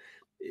 You know,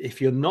 if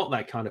you're not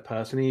that kind of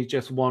person and you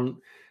just want,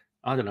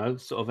 I don't know,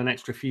 sort of an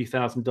extra few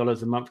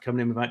 $1,000s a month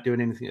coming in without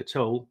doing anything at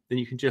all, then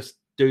you can just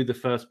do the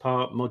first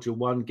part, module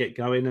 1, get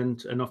going,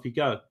 and off you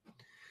go.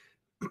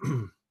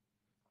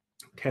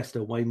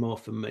 Kester, way more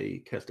for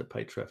me. Kester,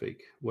 paid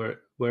traffic. Where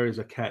is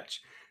a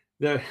catch?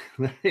 There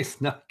is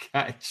no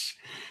catch.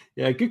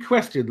 Yeah, good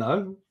question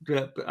though.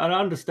 I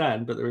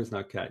understand, but there is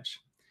no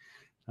catch.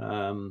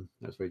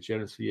 That's very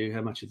generous for you.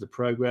 How much is the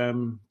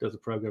program? Does the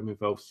program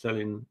involve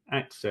selling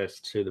access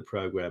to the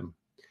program?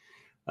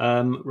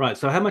 Right.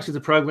 So how much is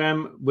the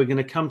program? We're going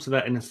to come to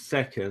that in a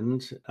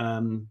second.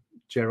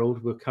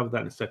 Gerald, we'll cover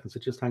that in a second. So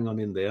just hang on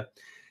in there.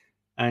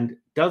 And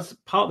does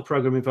part of the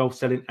program involve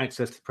selling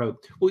access to the program?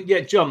 Well, yeah,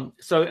 John.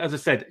 So as I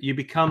said, you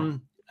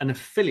become an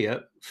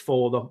affiliate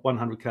for the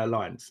 100K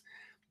Alliance.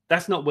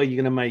 That's not where you're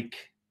going to make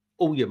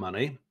all your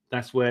money.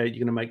 That's where you're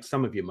going to make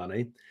some of your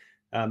money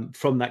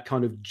from that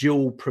kind of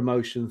dual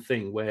promotion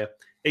thing where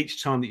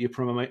each time that you're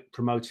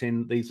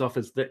promoting these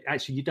offers that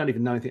actually you don't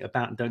even know anything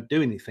about and don't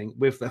do anything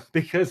with them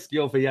because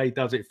your VA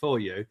does it for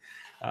you,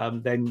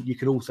 then you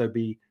can also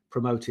be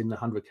promoting the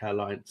 100K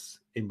Alliance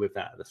in with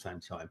that at the same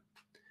time.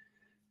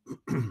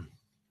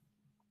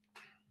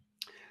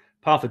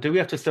 Partha, do we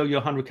have to sell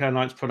your 100K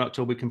Alliance product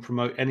or we can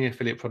promote any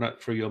affiliate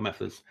product through your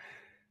methods?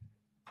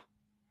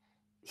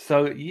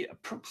 So, yeah,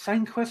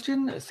 same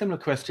question, similar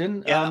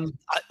question. Yeah,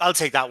 I'll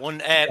take that one.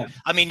 Yeah.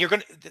 I mean, you're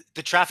going to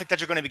the traffic that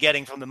you're going to be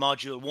getting from the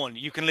module one.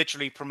 You can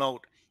literally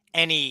promote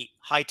any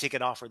high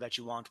ticket offer that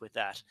you want with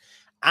that,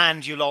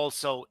 and you'll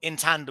also, in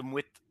tandem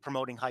with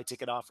promoting high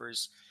ticket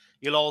offers,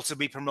 you'll also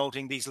be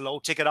promoting these low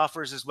ticket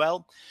offers as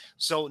well.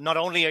 So not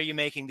only are you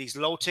making these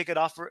low ticket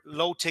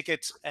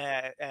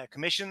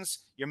commissions,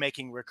 you're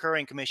making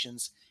recurring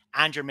commissions,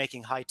 and you're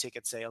making high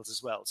ticket sales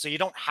as well. So you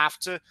don't have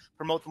to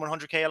promote the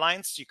 100K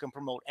Alliance. You can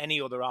promote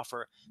any other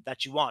offer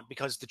that you want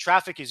because the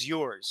traffic is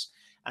yours.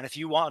 And if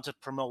you want to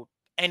promote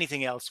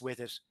anything else with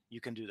it,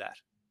 you can do that.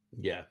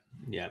 Yeah.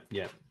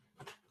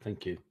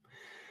 Thank you.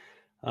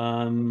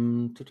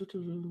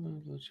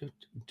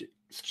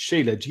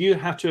 Sheila, do you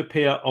have to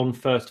appear on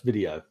first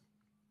video?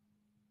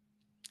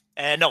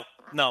 No.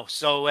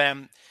 So,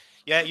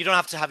 yeah, you don't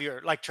have to have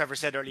your, like Trevor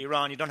said earlier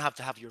on, you don't have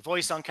to have your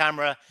voice on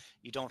camera.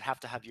 You don't have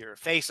to have your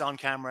face on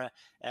camera.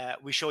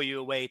 We show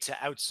you a way to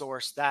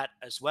outsource that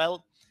as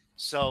well.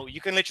 So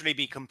you can literally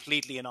be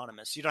completely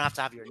anonymous. You don't have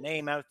to have your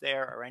name out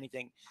there or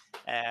anything.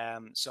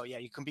 So yeah,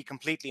 you can be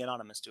completely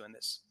anonymous doing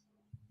this.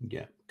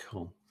 Yeah,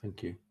 cool.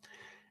 Thank you.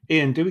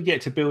 Ian, do we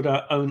get to build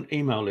our own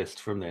email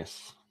list from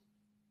this?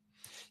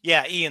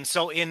 Yeah, Ian.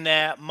 So in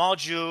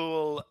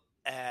module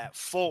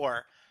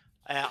 4,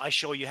 I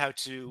show you how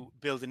to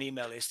build an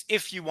email list.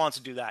 If you want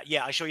to do that,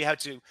 yeah, I show you how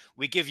to.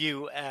 We give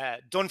you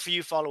done for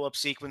you follow-up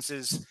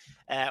sequences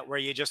where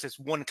you just, it's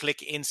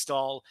one-click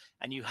install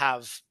and you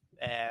have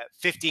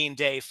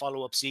 15-day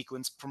follow-up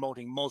sequence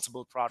promoting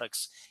multiple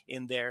products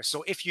in there.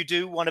 So if you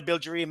do want to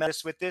build your email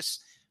list with this,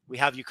 we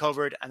have you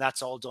covered, and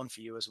that's all done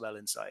for you as well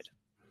inside.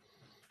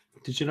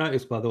 Did you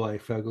notice, by the way,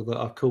 Fergal, that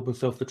I've called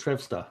myself the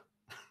Trevster?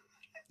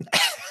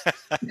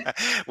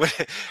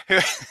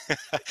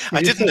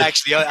 I didn't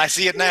actually. I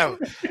see it now.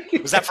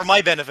 Was that for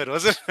my benefit?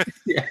 Was it?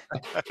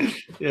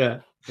 Yeah.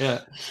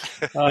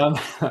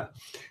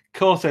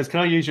 Cole says,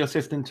 "Can I use your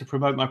system to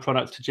promote my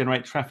products to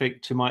generate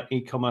traffic to my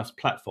e-commerce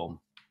platform?"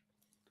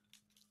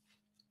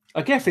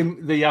 I guess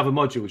in the other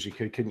modules you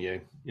could, couldn't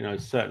you?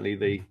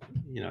 Certainly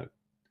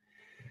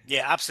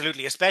Yeah,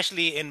 absolutely.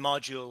 Especially in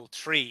module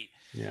 3.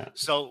 Yeah.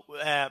 So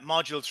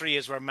module 3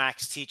 is where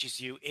Max teaches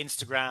you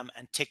Instagram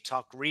and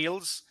TikTok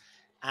Reels,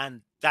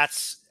 and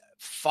that's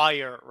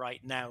fire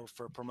right now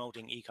for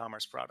promoting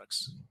e-commerce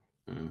products.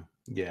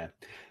 Yeah.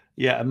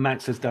 And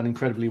Max has done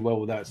incredibly well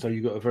with that. So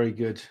you've got a very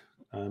good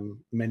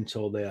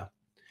mentor there.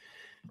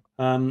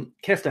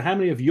 Kester, how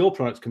many of your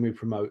products can we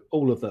promote?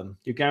 All of them.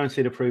 You're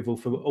guaranteed approval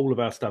for all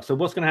of our stuff. So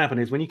what's going to happen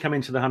is when you come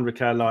into the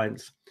 100K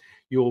Alliance,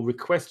 you'll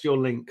request your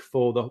link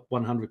for the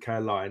 100K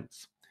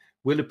Alliance.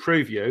 We'll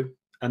approve you,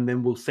 and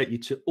then we'll set you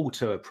to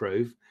auto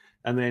approve.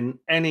 And then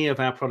any of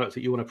our products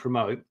that you want to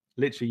promote,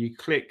 literally you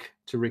click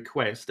to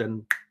request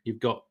and you've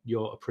got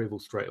your approval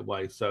straight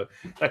away. So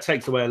that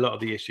takes away a lot of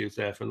the issues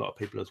there for a lot of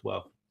people as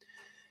well.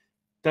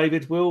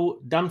 David, will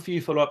done for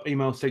you follow-up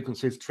email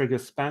sequences trigger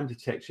spam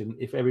detection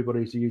if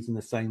everybody's using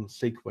the same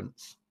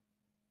sequence?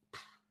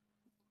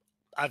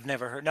 I've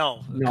never heard.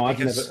 No,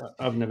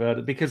 I've never heard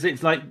it, because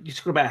it's like you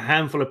talk about a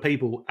handful of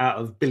people out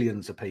of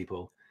billions of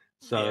people.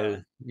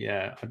 So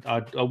yeah,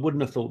 I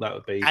wouldn't have thought that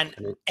would be.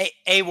 And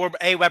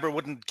Aweber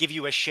wouldn't give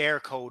you a share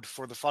code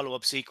for the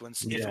follow-up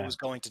sequence if it was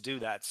going to do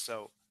that.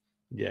 So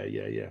yeah.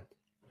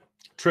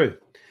 True.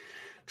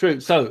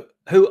 So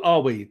who are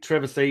we?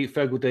 Trevor C,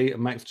 Fergal D,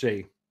 and Max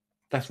G.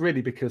 That's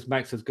really because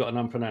Max has got an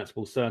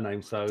unpronounceable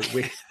surname, so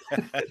we.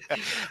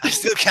 I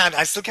still can't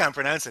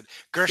pronounce it.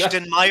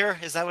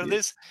 Gerstenmaier, is that what it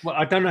is? Well,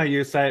 I don't know how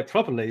you say it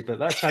properly, but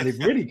that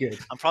sounded really good.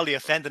 I'm probably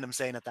offending him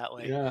saying it that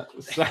way. Yeah.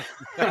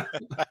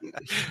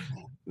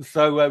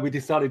 So we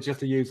decided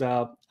just to use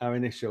our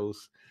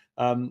initials.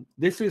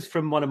 This is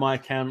from one of my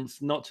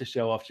accounts, not to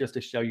show off, just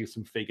to show you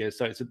some figures.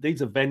 So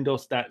these are vendor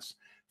stats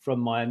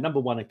from my number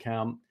one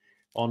account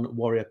on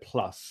Warrior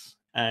Plus.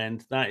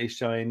 And that is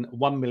showing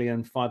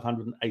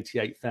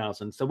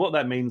 1,588,000. So what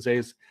that means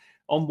is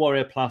on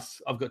Warrior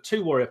Plus, I've got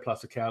 2 Warrior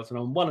Plus accounts, and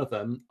on one of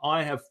them,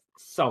 I have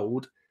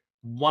sold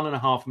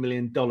 $1.5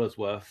 million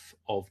worth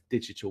of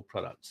digital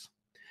products.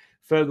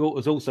 Fergal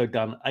has also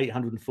done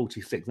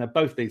 846. Now,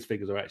 both these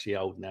figures are actually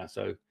old now,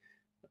 so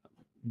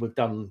we've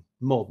done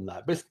more than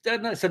that. But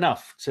that's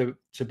enough to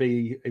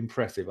be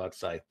impressive, I'd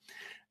say.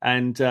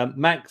 And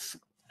Max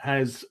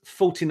has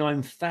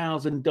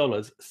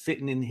 $49,000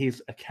 sitting in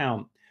his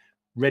account,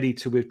 ready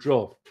to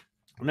withdraw.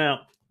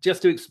 Now,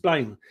 just to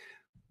explain,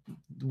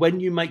 when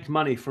you make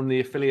money from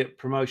the affiliate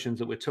promotions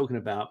that we're talking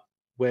about,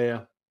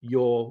 where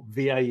your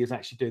VA is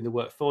actually doing the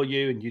work for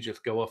you and you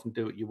just go off and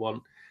do what you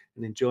want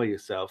and enjoy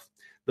yourself,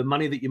 the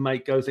money that you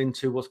make goes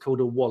into what's called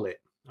a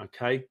wallet.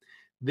 Okay,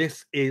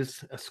 this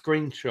is a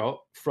screenshot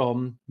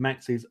from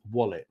Max's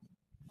wallet.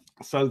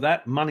 So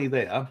that money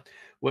there,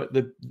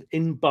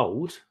 in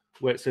bold,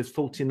 where it says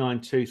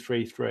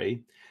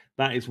 49,233,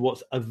 that is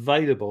what's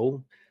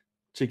available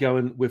to go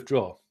and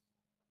withdraw.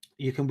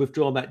 You can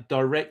withdraw that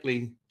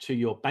directly to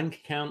your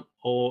bank account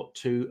or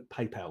to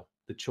PayPal.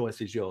 The choice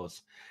is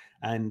yours.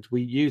 And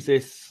we use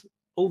this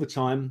all the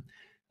time.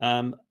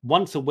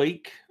 Once a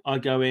week, I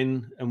go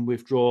in and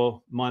withdraw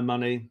my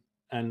money,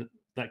 and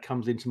that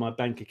comes into my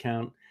bank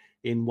account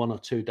in 1 or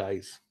 2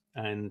 days.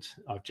 And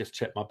I've just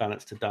checked my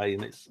balance today,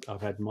 and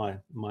I've had my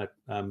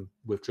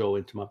withdrawal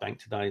into my bank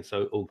today,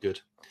 so all good.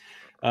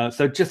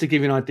 So just to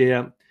give you an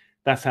idea,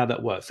 that's how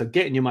that works. So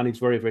getting your money is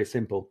very, very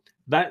simple.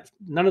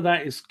 None of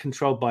that is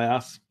controlled by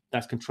us.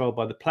 That's controlled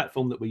by the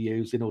platform that we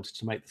use in order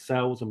to make the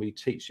sales, and we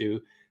teach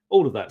you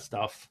all of that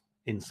stuff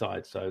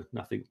inside. So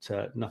nothing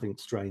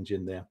strange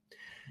in there.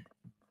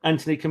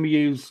 Anthony, can we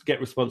use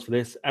GetResponse for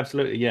this?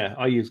 Absolutely, yeah.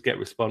 I use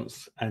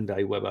GetResponse and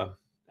Aweber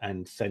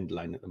and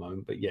SendLane at the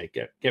moment, but yeah,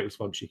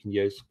 GetResponse you can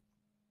use.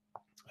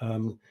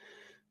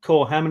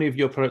 Core, how many of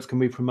your products can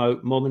we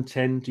promote? More than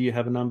 10? Do you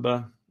have a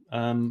number?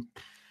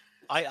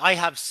 I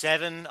have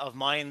 7 of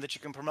mine that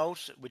you can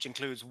promote, which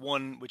includes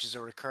 1 which is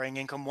a recurring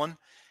income one.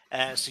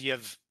 So you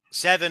have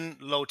 7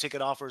 low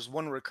ticket offers,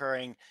 1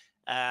 recurring,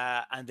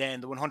 and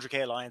then the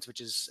 100K Alliance, which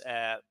is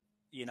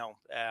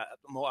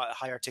more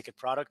higher ticket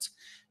product.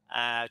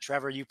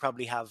 Trevor, you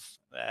probably have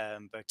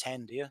about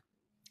 10, do you?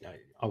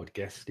 I would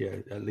guess, yeah,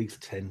 at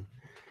least 10.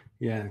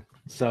 Yeah.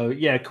 So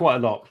yeah, quite a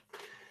lot.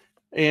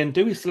 Ian,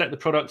 do we select the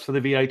products for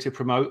the VA to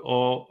promote,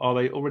 or are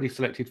they already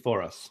selected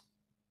for us?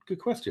 Good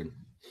question.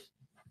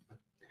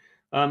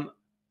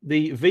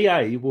 The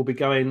VA will be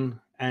going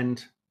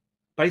and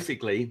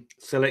basically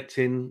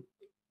selecting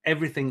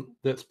everything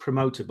that's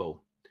promotable.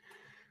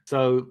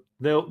 So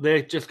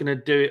they're just going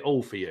to do it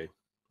all for you,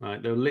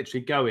 right? They'll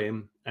literally go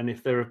in, and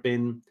if there have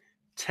been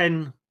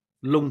 10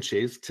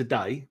 launches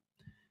today,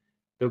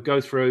 they'll go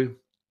through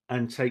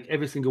and take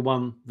every single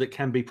one that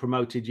can be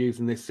promoted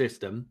using this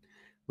system,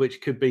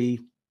 which could be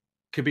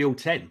all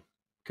 10,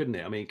 couldn't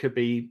it? I mean, it could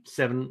be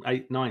 7,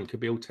 8, 9, could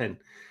be all 10.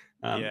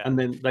 Yeah. And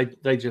then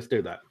they just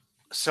do that.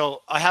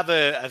 So I have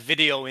a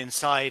video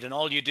inside, and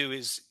all you do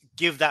is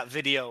give that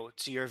video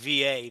to your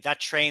VA. That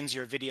trains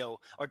your video,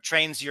 or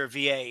trains your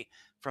VA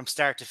from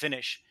start to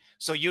finish.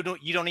 So you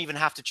don't even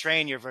have to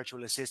train your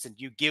virtual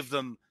assistant. You give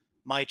them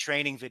my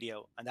training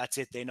video, and that's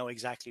it. They know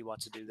exactly what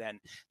to do then.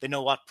 They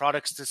know what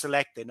products to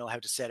select. They know how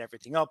to set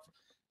everything up.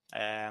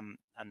 And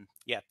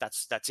yeah,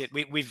 that's it.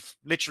 We've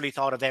literally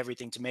thought of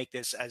everything to make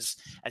this as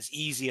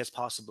easy as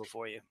possible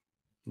for you.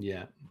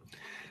 Yeah.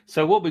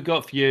 So what we've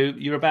got for you,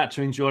 you're about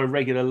to enjoy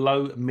regular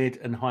low, mid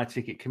and high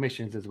ticket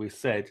commissions, as we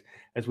said,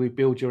 as we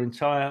build your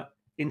entire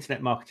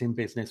internet marketing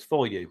business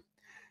for you.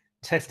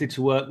 Tested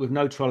to work with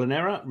no trial and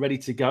error, ready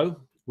to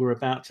go. We're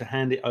about to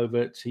hand it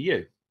over to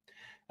you.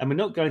 And we're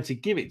not going to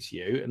give it to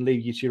you and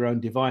leave you to your own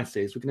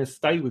devices. We're going to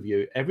stay with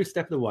you every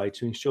step of the way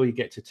to ensure you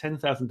get to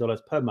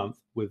 $10,000 per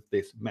month with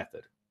this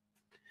method.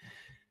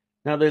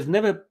 Now, there's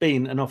never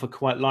been an offer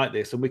quite like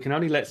this, and we can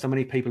only let so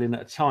many people in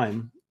at a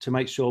time to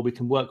make sure we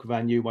can work with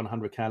our new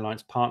 100K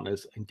Alliance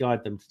partners and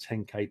guide them to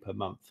 10K per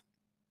month.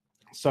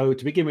 So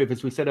to begin with,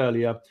 as we said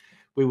earlier,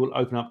 we will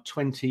open up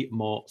 20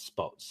 more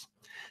spots.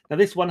 Now,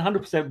 this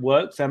 100%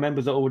 works. Our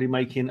members are already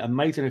making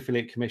amazing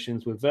affiliate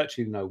commissions with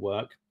virtually no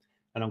work,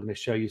 and I'm going to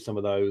show you some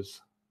of those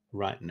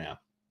right now.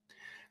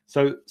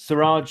 So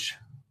Siraj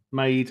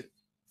made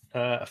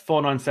a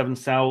 497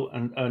 sale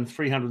and earned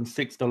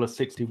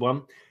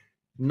 $306.61.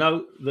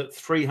 Note that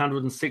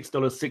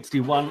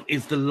 $306.61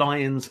 is the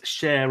lion's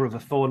share of a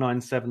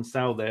 497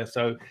 sale there.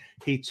 So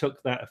he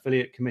took that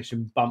affiliate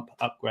commission bump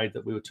upgrade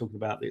that we were talking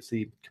about. It's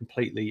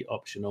completely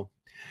optional.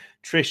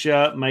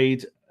 Trisha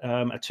made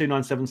a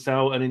 297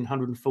 sale and in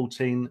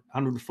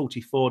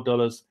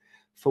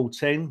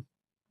 $144.14.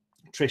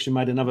 Trisha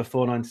made another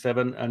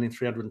 497 and in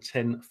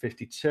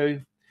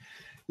 $310.52.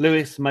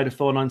 Lewis made a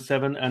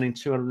 497 and in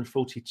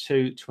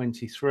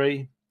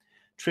 $242.23.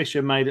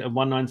 Trisha made a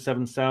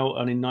 197 sale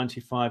earning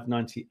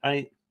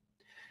 $95.98.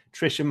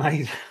 Trisha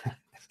made,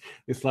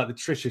 it's like the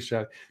Trisha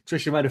show.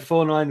 Trisha made a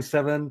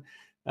 497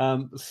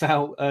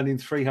 sale earning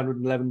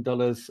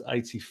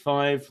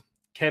 $311.85.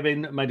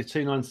 Kevin made a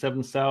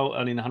 297 sale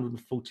earning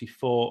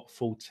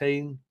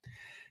 $144.14.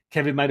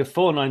 Kevin made a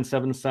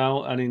 497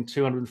 sale earning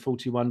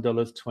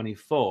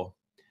 $241.24.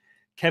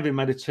 Kevin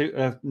made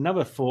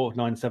another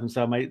 497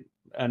 sale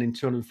earning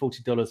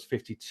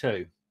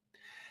 $240.52.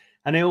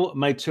 Anil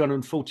made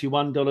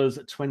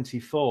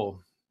 $241.24.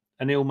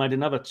 Anil made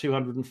another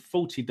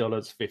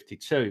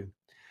 $240.52.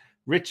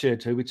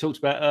 Richard, who we talked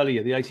about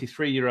earlier, the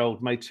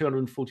 83-year-old, made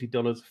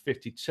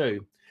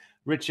 $240.52.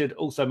 Richard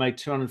also made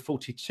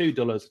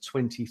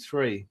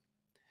 $242.23.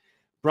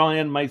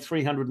 Brian made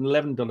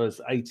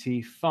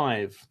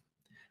 $311.85.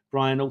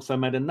 Brian also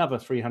made another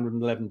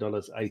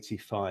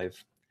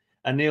 $311.85.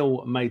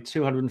 Anil made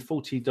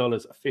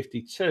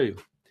 $240.52.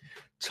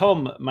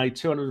 Tom made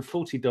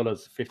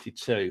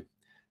 $240.52.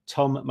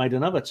 Tom made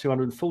another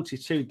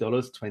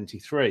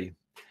 $242.23.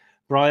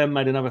 Brian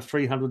made another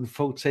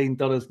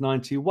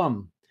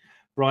 $314.91.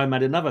 Brian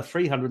made another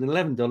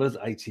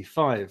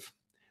 $311.85.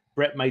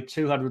 Brett made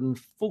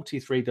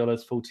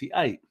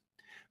 $243.48.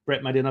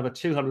 Brett made another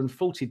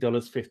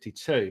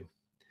 $240.52.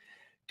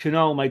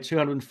 Kunal made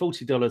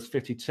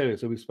 $240.52,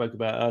 as we spoke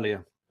about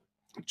earlier.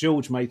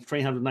 George made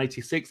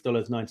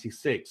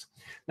 $386.96.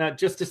 Now,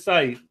 just to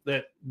say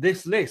that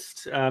this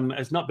list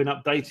has not been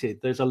updated.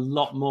 There's a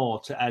lot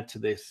more to add to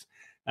this,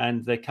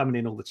 and they're coming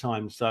in all the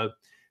time. So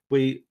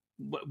we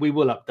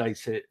will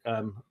update it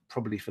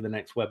probably for the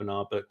next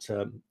webinar. But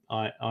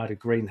I had a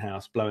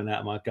greenhouse blowing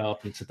out of my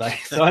garden today,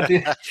 so I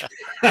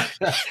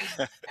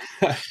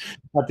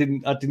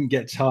didn't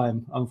get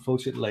time,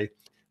 unfortunately.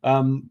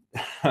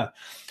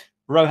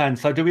 Rohan,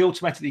 so do we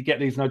automatically get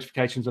these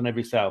notifications on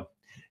every sale?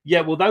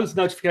 Yeah, well, those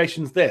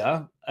notifications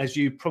there, as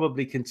you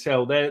probably can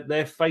tell, they're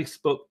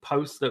Facebook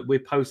posts that we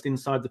post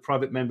inside the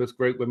private members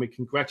group when we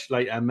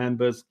congratulate our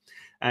members,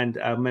 and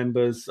our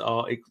members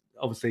are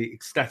obviously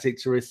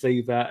ecstatic to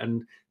receive that,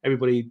 and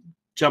everybody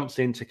jumps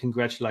in to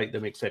congratulate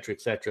them, etc.,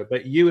 etc.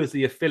 But you, as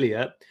the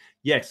affiliate,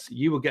 yes,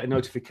 you will get a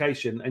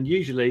notification, and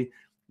usually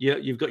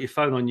you've got your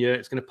phone on you.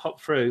 It's going to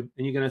pop through,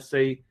 and you're going to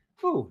see,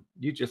 oh,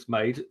 you just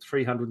made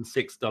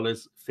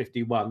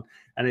 $306.51,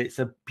 and it's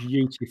a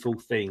beautiful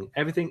thing.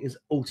 Everything is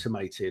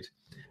automated.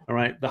 All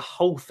right, the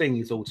whole thing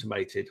is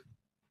automated.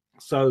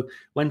 So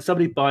when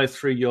somebody buys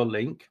through your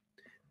link,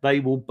 they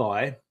will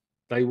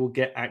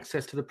get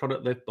access to the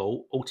product they've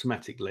bought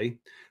automatically.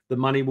 The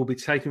money will be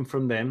taken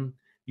from them.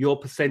 Your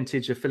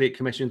percentage affiliate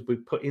commissions will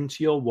be put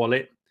into your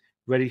wallet,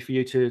 ready for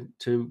you to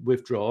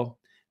withdraw,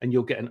 and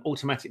you'll get an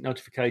automatic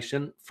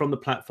notification from the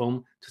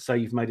platform to say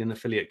you've made an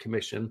affiliate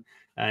commission.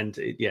 And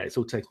it's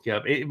all taken care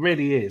of. It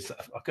really is.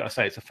 I've got to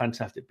say, it's a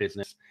fantastic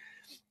business.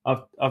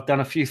 I've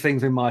done a few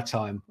things in my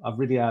time. I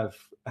really have.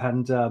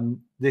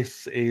 And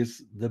this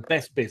is the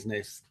best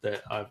business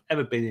that I've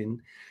ever been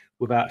in,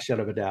 without a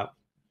shadow of a doubt.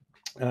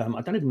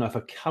 I don't even know if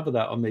I cover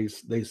that on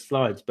these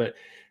slides, but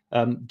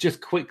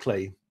just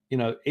quickly,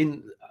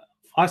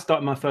 I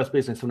started my first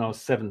business when I was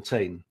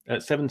 17.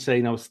 At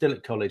 17, I was still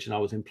at college and I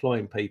was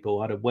employing people.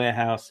 I had a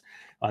warehouse,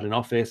 I had an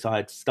office, I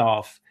had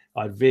staff,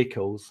 I had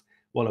vehicles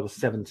while I was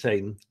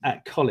 17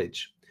 at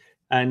college.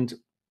 And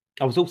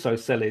I was also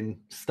selling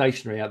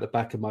stationery out the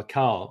back of my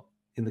car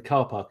in the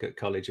car park at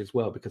college as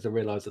well, because I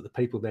realized that the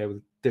people there were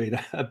doing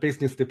a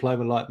business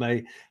diploma like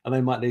me, and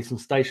they might need some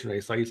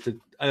stationery. So I used to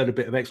earn a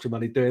bit of extra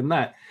money doing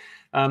that.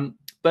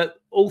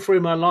 But all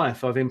through my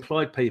life, I've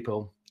employed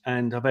people,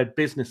 and I've had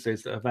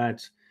businesses that have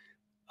had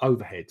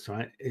overheads,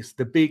 right? It's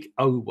the big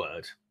O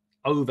word: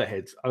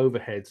 overheads,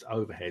 overheads,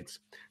 overheads.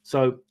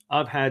 So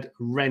I've had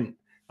rent,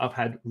 I've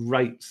had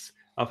rates,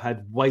 I've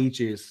had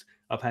wages,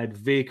 I've had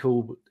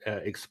vehicle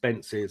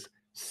expenses,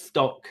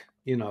 stock,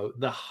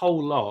 the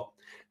whole lot.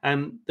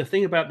 And the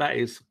thing about that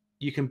is,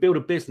 you can build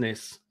a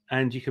business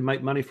and you can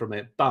make money from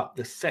it. But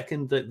the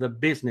second that the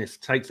business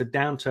takes a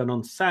downturn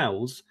on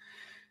sales,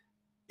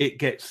 it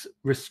gets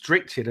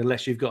restricted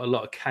unless you've got a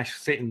lot of cash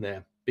sitting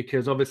there,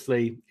 because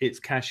obviously it's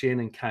cash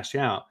in and cash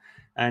out.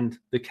 And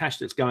the cash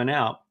that's going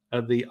out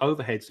are the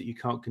overheads that you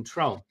can't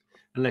control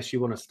unless you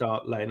want to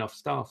start laying off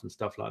staff and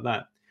stuff like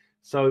that.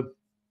 So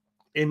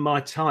in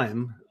my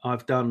time,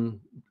 I've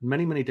done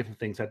many, many different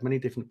things, had many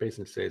different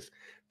businesses,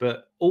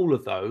 but all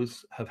of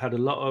those have had a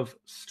lot of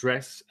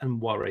stress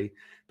and worry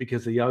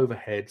because of the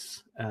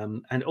overheads.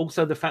 And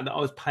also the fact that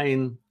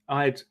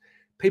I had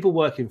people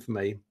working for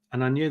me,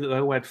 and I knew that they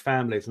all had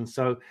families. And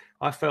so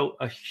I felt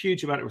a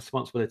huge amount of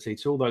responsibility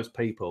to all those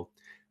people.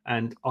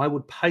 And I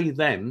would pay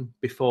them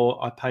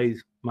before I paid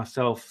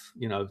myself,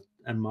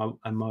 and my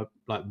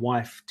like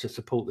wife to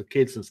support the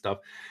kids and stuff.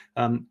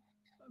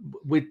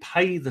 We'd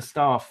pay the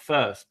staff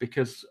first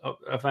because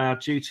of our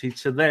duty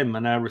to them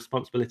and our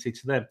responsibility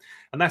to them.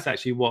 And that's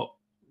actually what,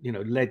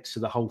 led to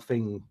the whole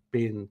thing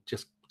being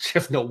just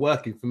not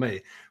working for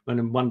me.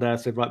 When one day I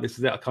said, right, this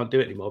is it, I can't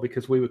do it anymore,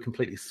 because we were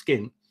completely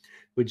skint.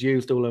 We'd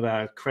used all of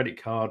our credit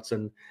cards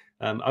and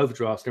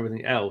overdrafts and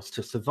everything else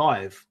to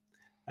survive.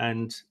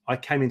 And I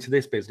came into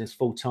this business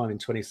full time in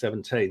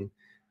 2017.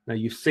 Now,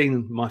 you've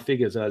seen my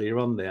figures earlier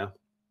on there,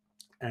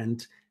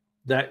 and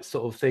that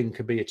sort of thing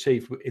can be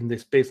achieved in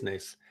this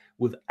business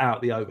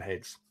without the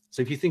overheads.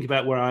 So if you think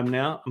about where I am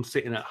now, I'm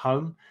sitting at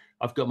home.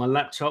 I've got my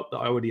laptop that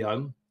I already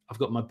own. I've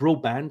got my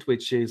broadband,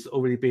 which is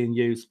already being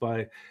used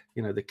by,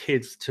 the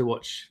kids to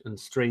watch and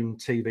stream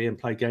TV and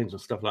play games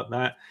and stuff like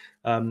that.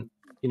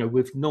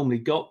 We've normally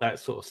got that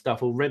sort of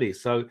stuff already.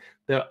 So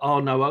there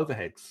are no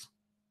overheads.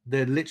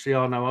 There literally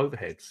are no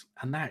overheads.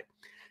 And that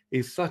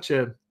is such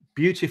a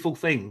beautiful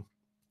thing.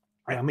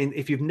 I mean,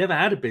 if you've never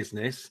had a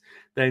business,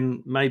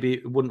 then maybe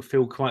it wouldn't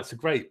feel quite so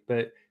great.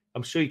 But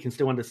I'm sure you can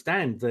still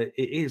understand that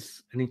it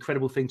is an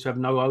incredible thing to have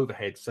no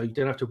overhead. So you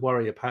don't have to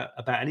worry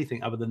about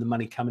anything other than the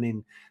money coming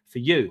in for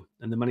you.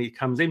 And the money that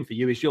comes in for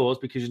you is yours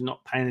because you're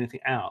not paying anything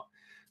out.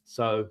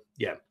 So,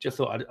 yeah, just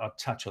thought I'd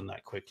touch on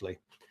that quickly.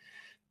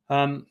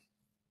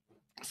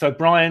 So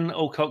Brian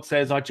Alcock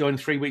says, I joined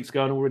 3 weeks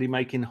ago and already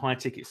making high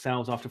ticket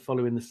sales after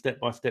following the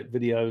step-by-step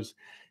videos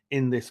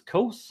in this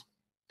course.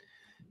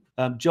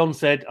 John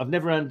said, I've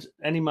never earned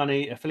any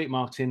money affiliate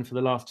marketing for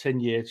the last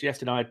 10 years.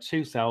 Yesterday I had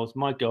 2 sales.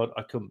 My God,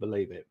 I couldn't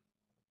believe it.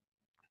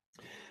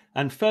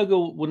 And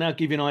Fergal will now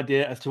give you an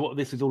idea as to what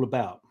this is all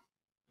about.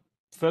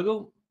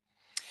 Fergal,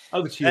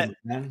 over to you,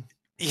 man.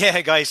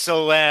 Yeah, guys.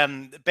 So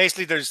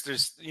basically, there's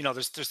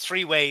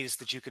three ways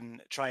that you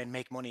can try and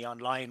make money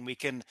online. We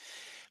can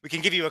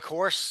give you a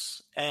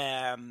course.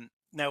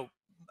 Now,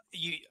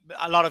 you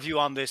a lot of you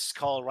on this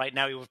call right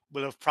now you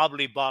will have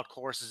probably bought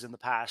courses in the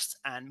past,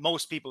 and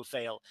most people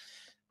fail.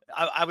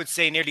 I would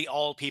say nearly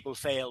all people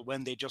fail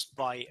when they just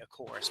buy a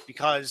course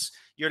because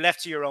you're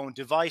left to your own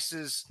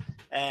devices,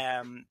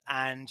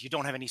 and you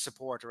don't have any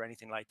support or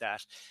anything like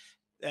that.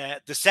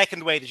 The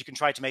second way that you can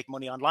try to make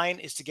money online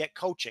is to get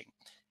coaching.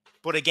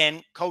 But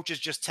again, coaches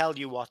just tell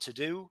you what to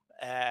do,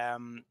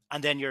 and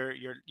then you're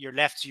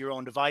left to your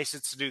own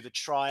devices to do the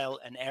trial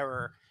and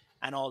error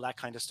and all that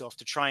kind of stuff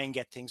to try and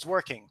get things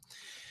working.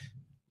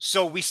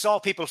 So we saw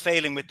people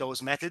failing with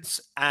those methods,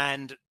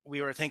 and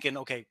we were thinking,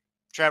 okay,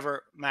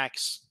 Trevor,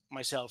 Max,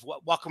 myself,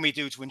 what can we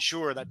do to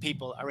ensure that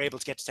people are able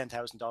to get to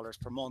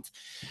 $10,000 per month?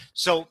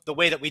 So the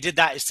way that we did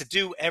that is to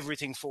do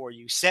everything for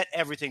you, set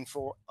everything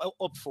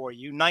up for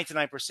you,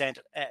 99%,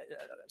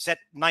 set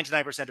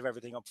 99% of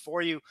everything up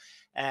for you,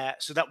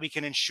 so that we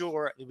can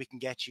ensure that we can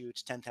get you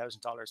to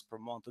 $10,000 per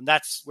month. And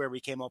that's where we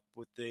came up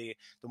with the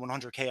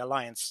 100K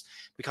Alliance,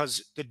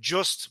 because the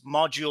just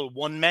module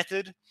one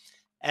method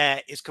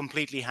is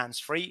completely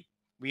hands-free.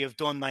 We have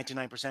done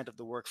 99% of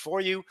the work for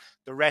you.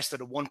 The rest of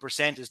the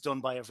 1% is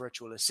done by a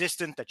virtual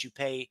assistant that you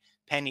pay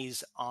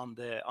pennies on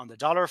the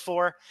dollar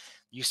for.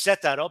 You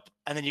set that up,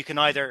 and then you can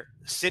either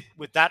sit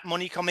with that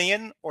money coming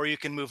in, or you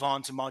can move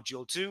on to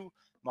module 2,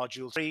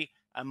 module 3,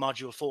 and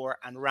module 4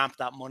 and ramp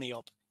that money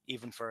up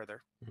even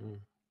further.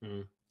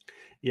 Mm-hmm.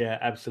 Yeah,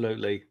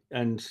 absolutely.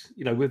 And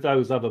with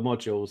those other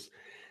modules,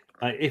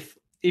 if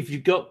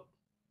you've got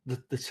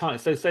the time,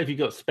 so say if you've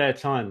got spare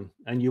time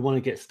and you want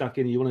to get stuck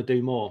in, you want to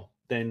do more,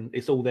 then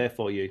it's all there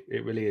for you.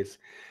 It really is.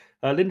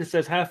 Linda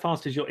says, how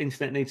fast does your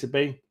internet need to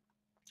be?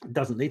 It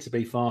doesn't need to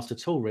be fast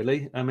at all,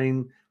 really. I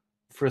mean,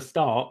 for a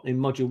start, in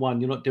module 1,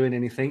 you're not doing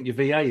anything. Your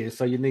VA is,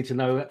 so you need to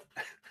know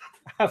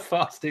how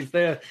fast is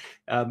their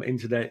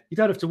internet. You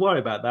don't have to worry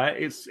about that.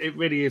 It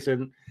really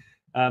isn't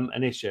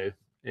an issue.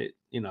 I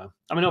mean,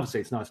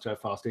 obviously it's nice to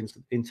have fast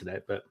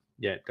internet, but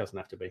yeah, it doesn't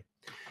have to be.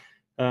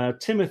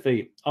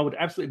 Timothy, I would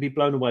absolutely be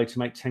blown away to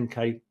make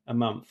 10K a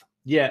month.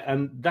 Yeah,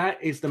 and that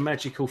is the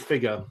magical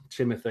figure,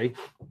 Timothy.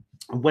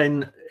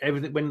 When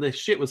the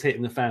shit was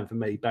hitting the fan for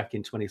me back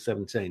in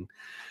 2017,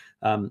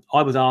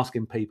 I was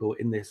asking people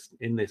in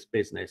this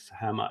business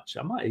how much.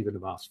 I might even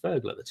have asked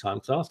Fergal at the time,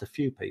 because I asked a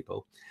few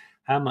people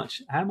how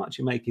much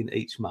you're making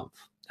each month,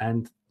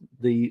 and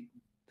the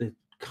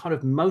kind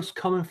of most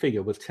common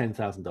figure was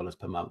 $10,000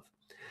 per month.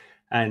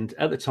 And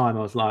at the time,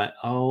 I was like,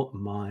 oh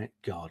my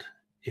God,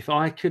 if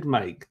I could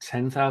make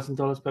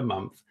 $10,000 per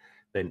month,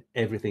 then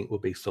everything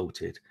would be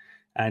sorted.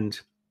 And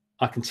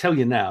I can tell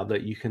you now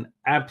that you can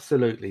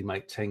absolutely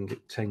make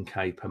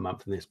 10K per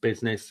month in this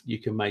business. You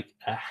can make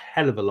a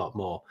hell of a lot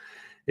more.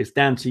 It's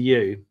down to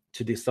you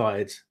to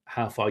decide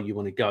how far you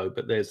want to go,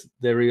 but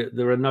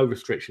there are no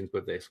restrictions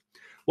with this.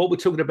 What we're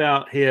talking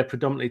about here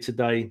predominantly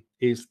today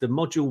is the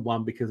module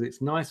 1, because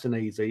it's nice and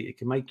easy. It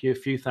can make you a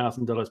few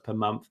 $1,000s per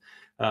month.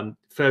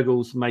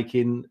 Fergal's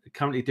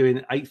currently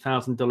doing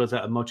 $8,000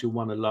 out of module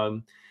 1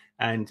 alone,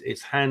 and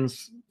it's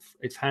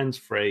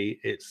hands-free,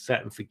 it's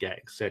set and forget,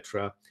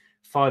 etc.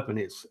 5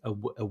 minutes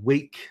a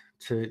week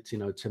to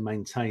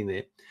maintain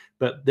it,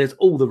 but there's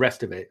all the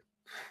rest of it.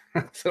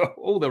 So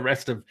all the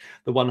rest of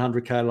the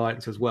 100K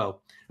Alliance as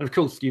well, and of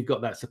course you've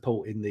got that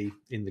support in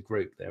the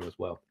group there as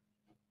well.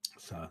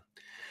 So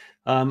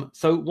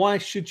why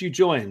should you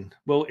join?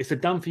 Well, it's a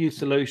done-for-you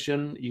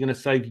solution. You're going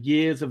to save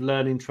years of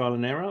learning, trial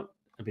and error,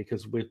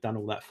 because we've done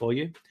all that for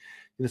you. You're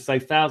going to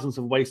save thousands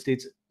of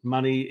wasted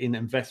money in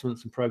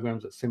investments and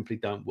programs that simply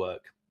don't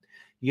work.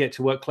 You get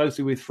to work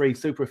closely with free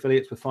super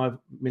affiliates with $5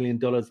 million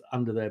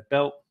under their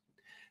belt.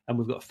 And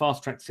we've got a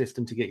fast-track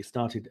system to get you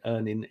started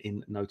earning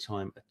in no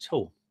time at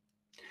all.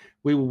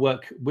 We will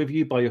work with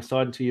you by your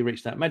side until you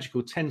reach that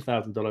magical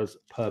 $10,000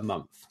 per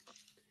month.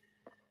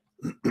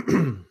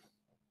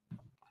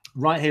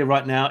 Right here,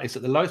 right now, it's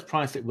at the lowest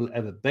price it will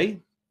ever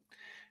be.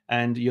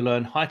 And you'll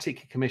earn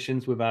high-ticket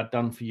commissions with our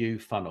done-for-you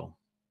funnel.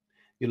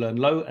 You'll earn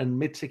low and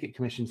mid-ticket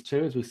commissions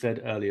too, as we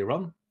said earlier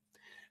on,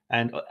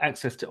 and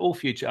access to all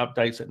future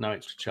updates at no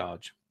extra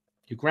charge.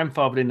 You're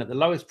grandfathered in at the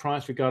lowest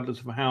price, regardless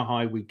of how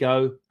high we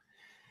go.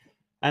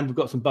 And we've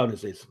got some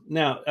bonuses.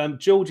 Now,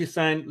 George is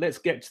saying, let's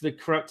get to the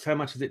crux. How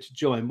much is it to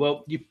join?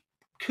 Well, you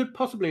could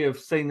possibly have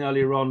seen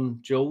earlier on,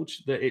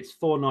 George, that it's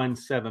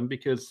 $497,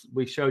 because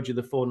we showed you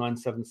the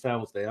 $497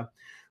 sales there.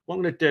 What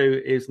I'm going to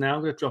do is now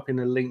I'm going to drop in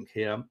a link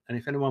here. And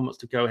if anyone wants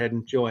to go ahead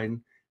and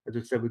join, as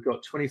I said, we've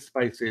got 20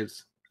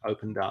 spaces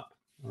opened up.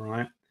 All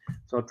right.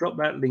 So I'll drop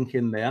that link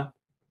in there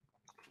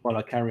while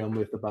I carry on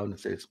with the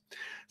bonuses.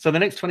 So the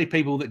next 20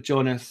 people that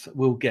join us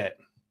will get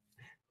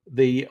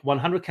the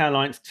 100K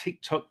Alliance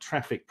TikTok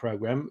traffic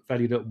program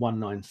valued at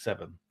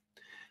 $197.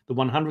 The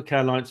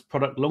 100K Alliance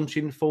product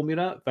launching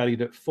formula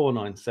valued at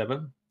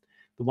 $497.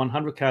 The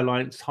 100K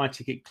Alliance high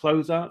ticket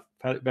closer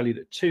valued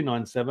at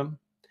 $297.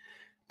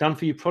 Done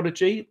for You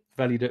Prodigy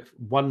valued at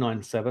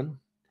 $197.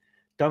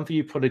 Done for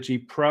You Prodigy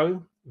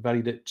Pro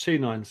valued at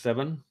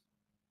 $297.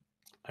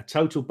 a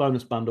total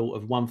bonus bundle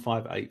of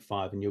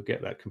 1585, and you'll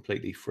get that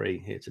completely free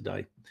here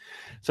today.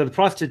 So the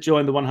price to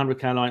join the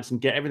 100K Alliance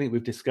and get everything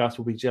we've discussed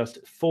will be just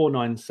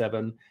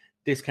 $497,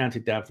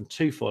 discounted down from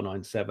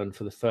 $2497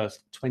 for the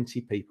first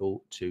 20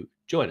 people to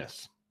join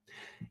us.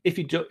 If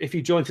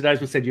you join today,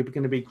 as we said, you're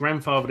going to be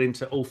grandfathered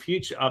into all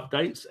future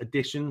updates,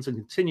 additions, and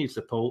continued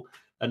support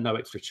at no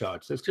extra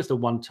charge. So it's just a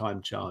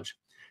one-time charge.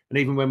 And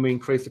even when we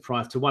increase the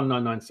price to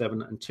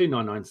 $1997 and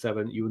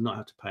 $2997, you will not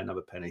have to pay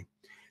another penny.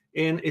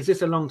 Ian, is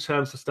this a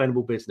long-term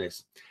sustainable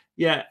business?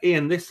 Yeah,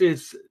 Ian, this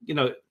is,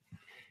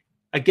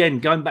 again,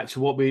 going back to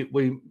what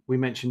we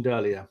mentioned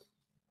earlier.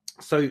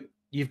 So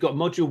you've got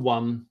module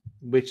 1,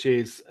 which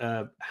is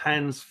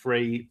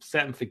hands-free,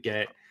 set and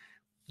forget.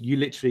 You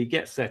literally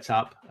get set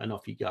up and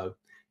off you go.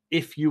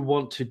 If you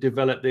want to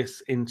develop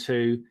this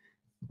into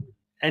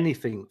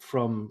anything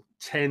from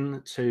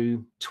 $10,000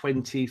 to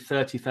 $20,000,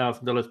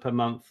 $30,000 per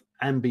month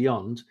and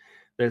beyond,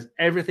 there's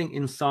everything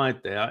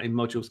inside there in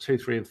modules 2,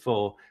 3, and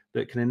 4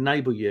 that can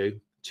enable you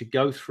to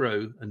go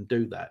through and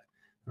do that.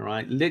 All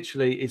right.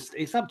 Literally,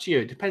 it's up to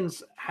you. It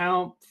depends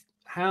how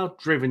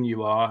driven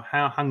you are,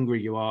 how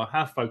hungry you are,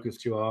 how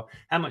focused you are,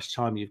 how much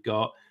time you've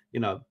got,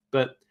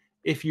 But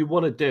if you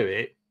want to do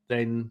it,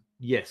 then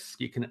yes,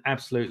 you can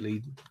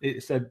absolutely.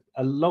 It's a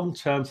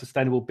long-term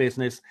sustainable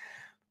business.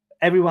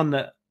 Everyone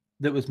that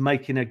was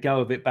making a go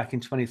of it back in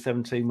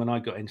 2017 when I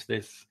got into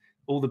this,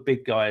 all the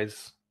big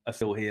guys are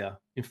still here.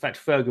 In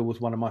fact, Fergal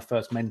was one of my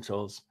first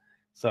mentors.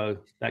 So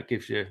that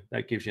gives you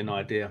an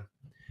idea.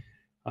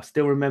 I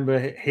still remember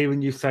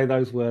hearing you say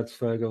those words,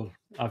 Fergal.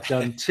 I've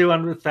done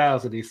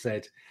 200,000, he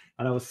said.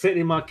 And I was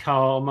sitting in my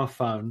car on my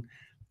phone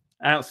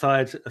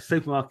outside a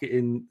supermarket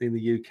in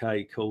the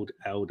UK called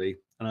Aldi.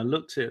 And I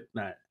looked at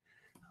that,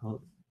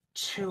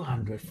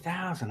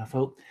 200,000. I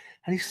thought,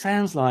 and he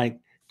sounds like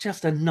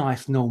just a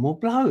nice, normal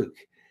bloke.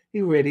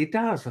 He really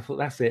does. I thought,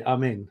 that's it,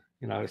 I'm in.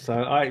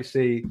 So I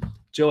actually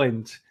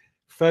joined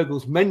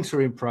Fergal's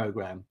mentoring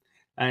program.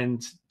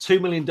 And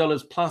 $2 million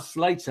plus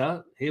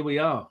later, here we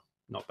are.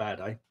 Not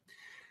bad, eh?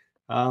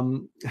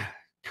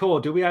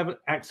 Core, do we have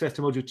access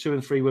to module 2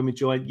 and 3 when we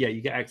join? Yeah,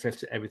 you get access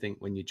to everything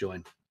when you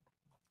join.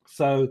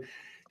 So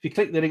if you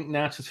click the link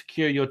now to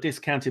secure your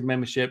discounted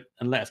membership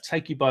and let us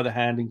take you by the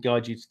hand and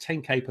guide you to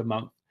 10K per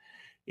month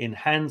in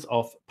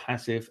hands-off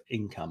passive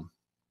income.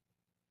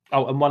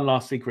 Oh, and one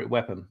last secret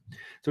weapon.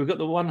 So we've got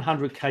the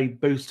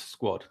 100K Boost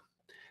Squad.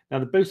 Now,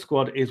 the Boost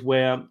Squad is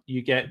where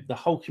you get the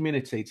whole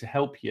community to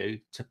help you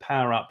to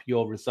power up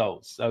your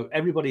results. So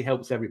everybody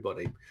helps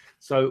everybody.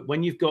 So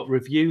when you've got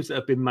reviews that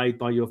have been made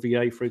by your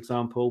VA, for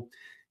example,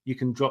 you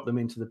can drop them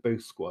into the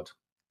Boost Squad.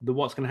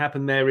 What's going to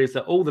happen there is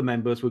that all the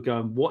members will go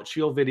and watch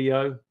your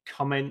video,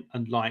 comment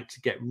and like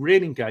to get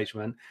real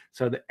engagement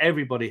so that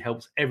everybody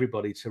helps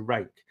everybody to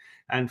rank.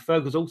 And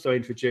Fergal's also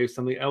introduced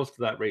something else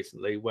to that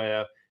recently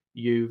where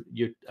you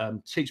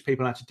teach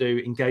people how to do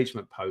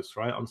engagement posts,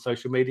 right, on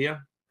social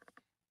media.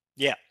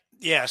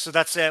 Yeah. So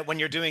that's when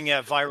you're doing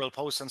a viral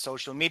post on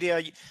social media,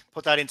 you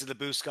put that into the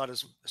Boost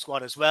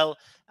Squad as well,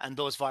 and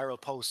those viral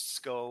posts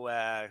go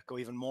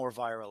even more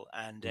viral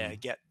and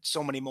get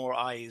so many more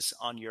eyes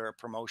on your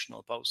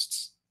promotional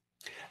posts.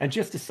 And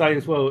just to say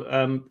as well,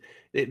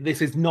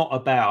 this is not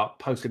about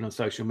posting on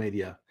social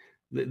media.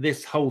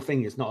 This whole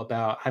thing is not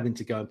about having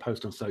to go and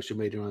post on social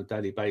media on a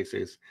daily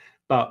basis,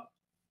 but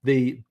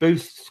the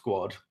Boost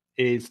Squad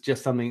is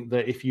just something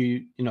that if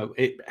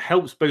it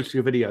helps boost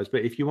your videos.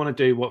 But if you want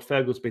to do what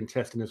Fergal's been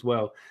testing as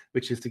well,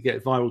 which is to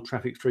get viral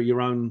traffic through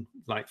your own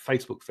like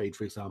Facebook feed,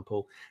 for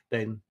example,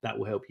 then that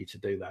will help you to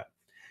do that.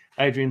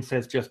 Adrian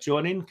says, just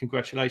joining.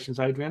 Congratulations,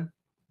 Adrian.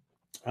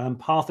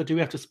 Partha, do we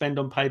have to spend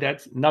on paid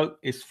ads? No,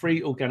 it's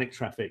free organic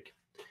traffic.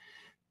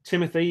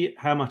 Timothy,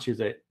 how much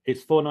is it?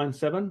 It's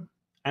 $497.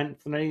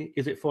 Anthony,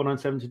 is it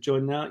 $497 to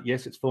join now?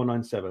 Yes, it's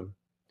 $497.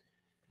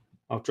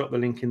 I'll drop the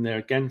link in there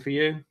again for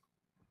you.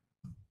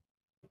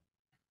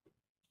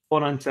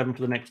 $497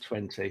 for the next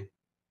 20.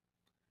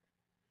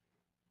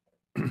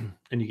 And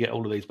you get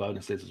all of these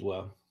bonuses as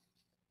well.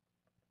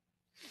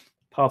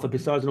 Partha,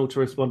 besides an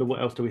autoresponder,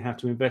 what else do we have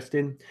to invest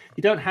in?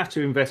 You don't have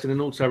to invest in an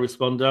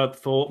autoresponder.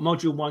 For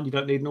module 1, you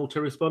don't need an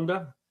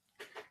autoresponder.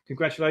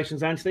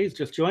 Congratulations, Anthony, he's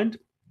just joined.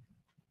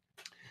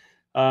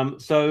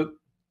 So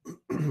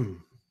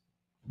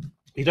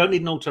you don't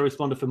need an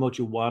autoresponder for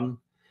module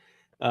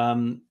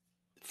 1.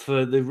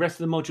 For the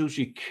rest of the modules,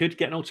 you could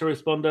get an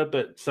autoresponder,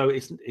 but so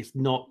it's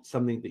not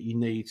something that you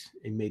need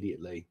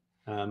immediately,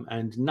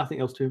 and nothing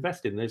else to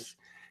invest in.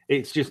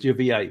 It's just your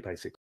VA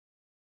basically.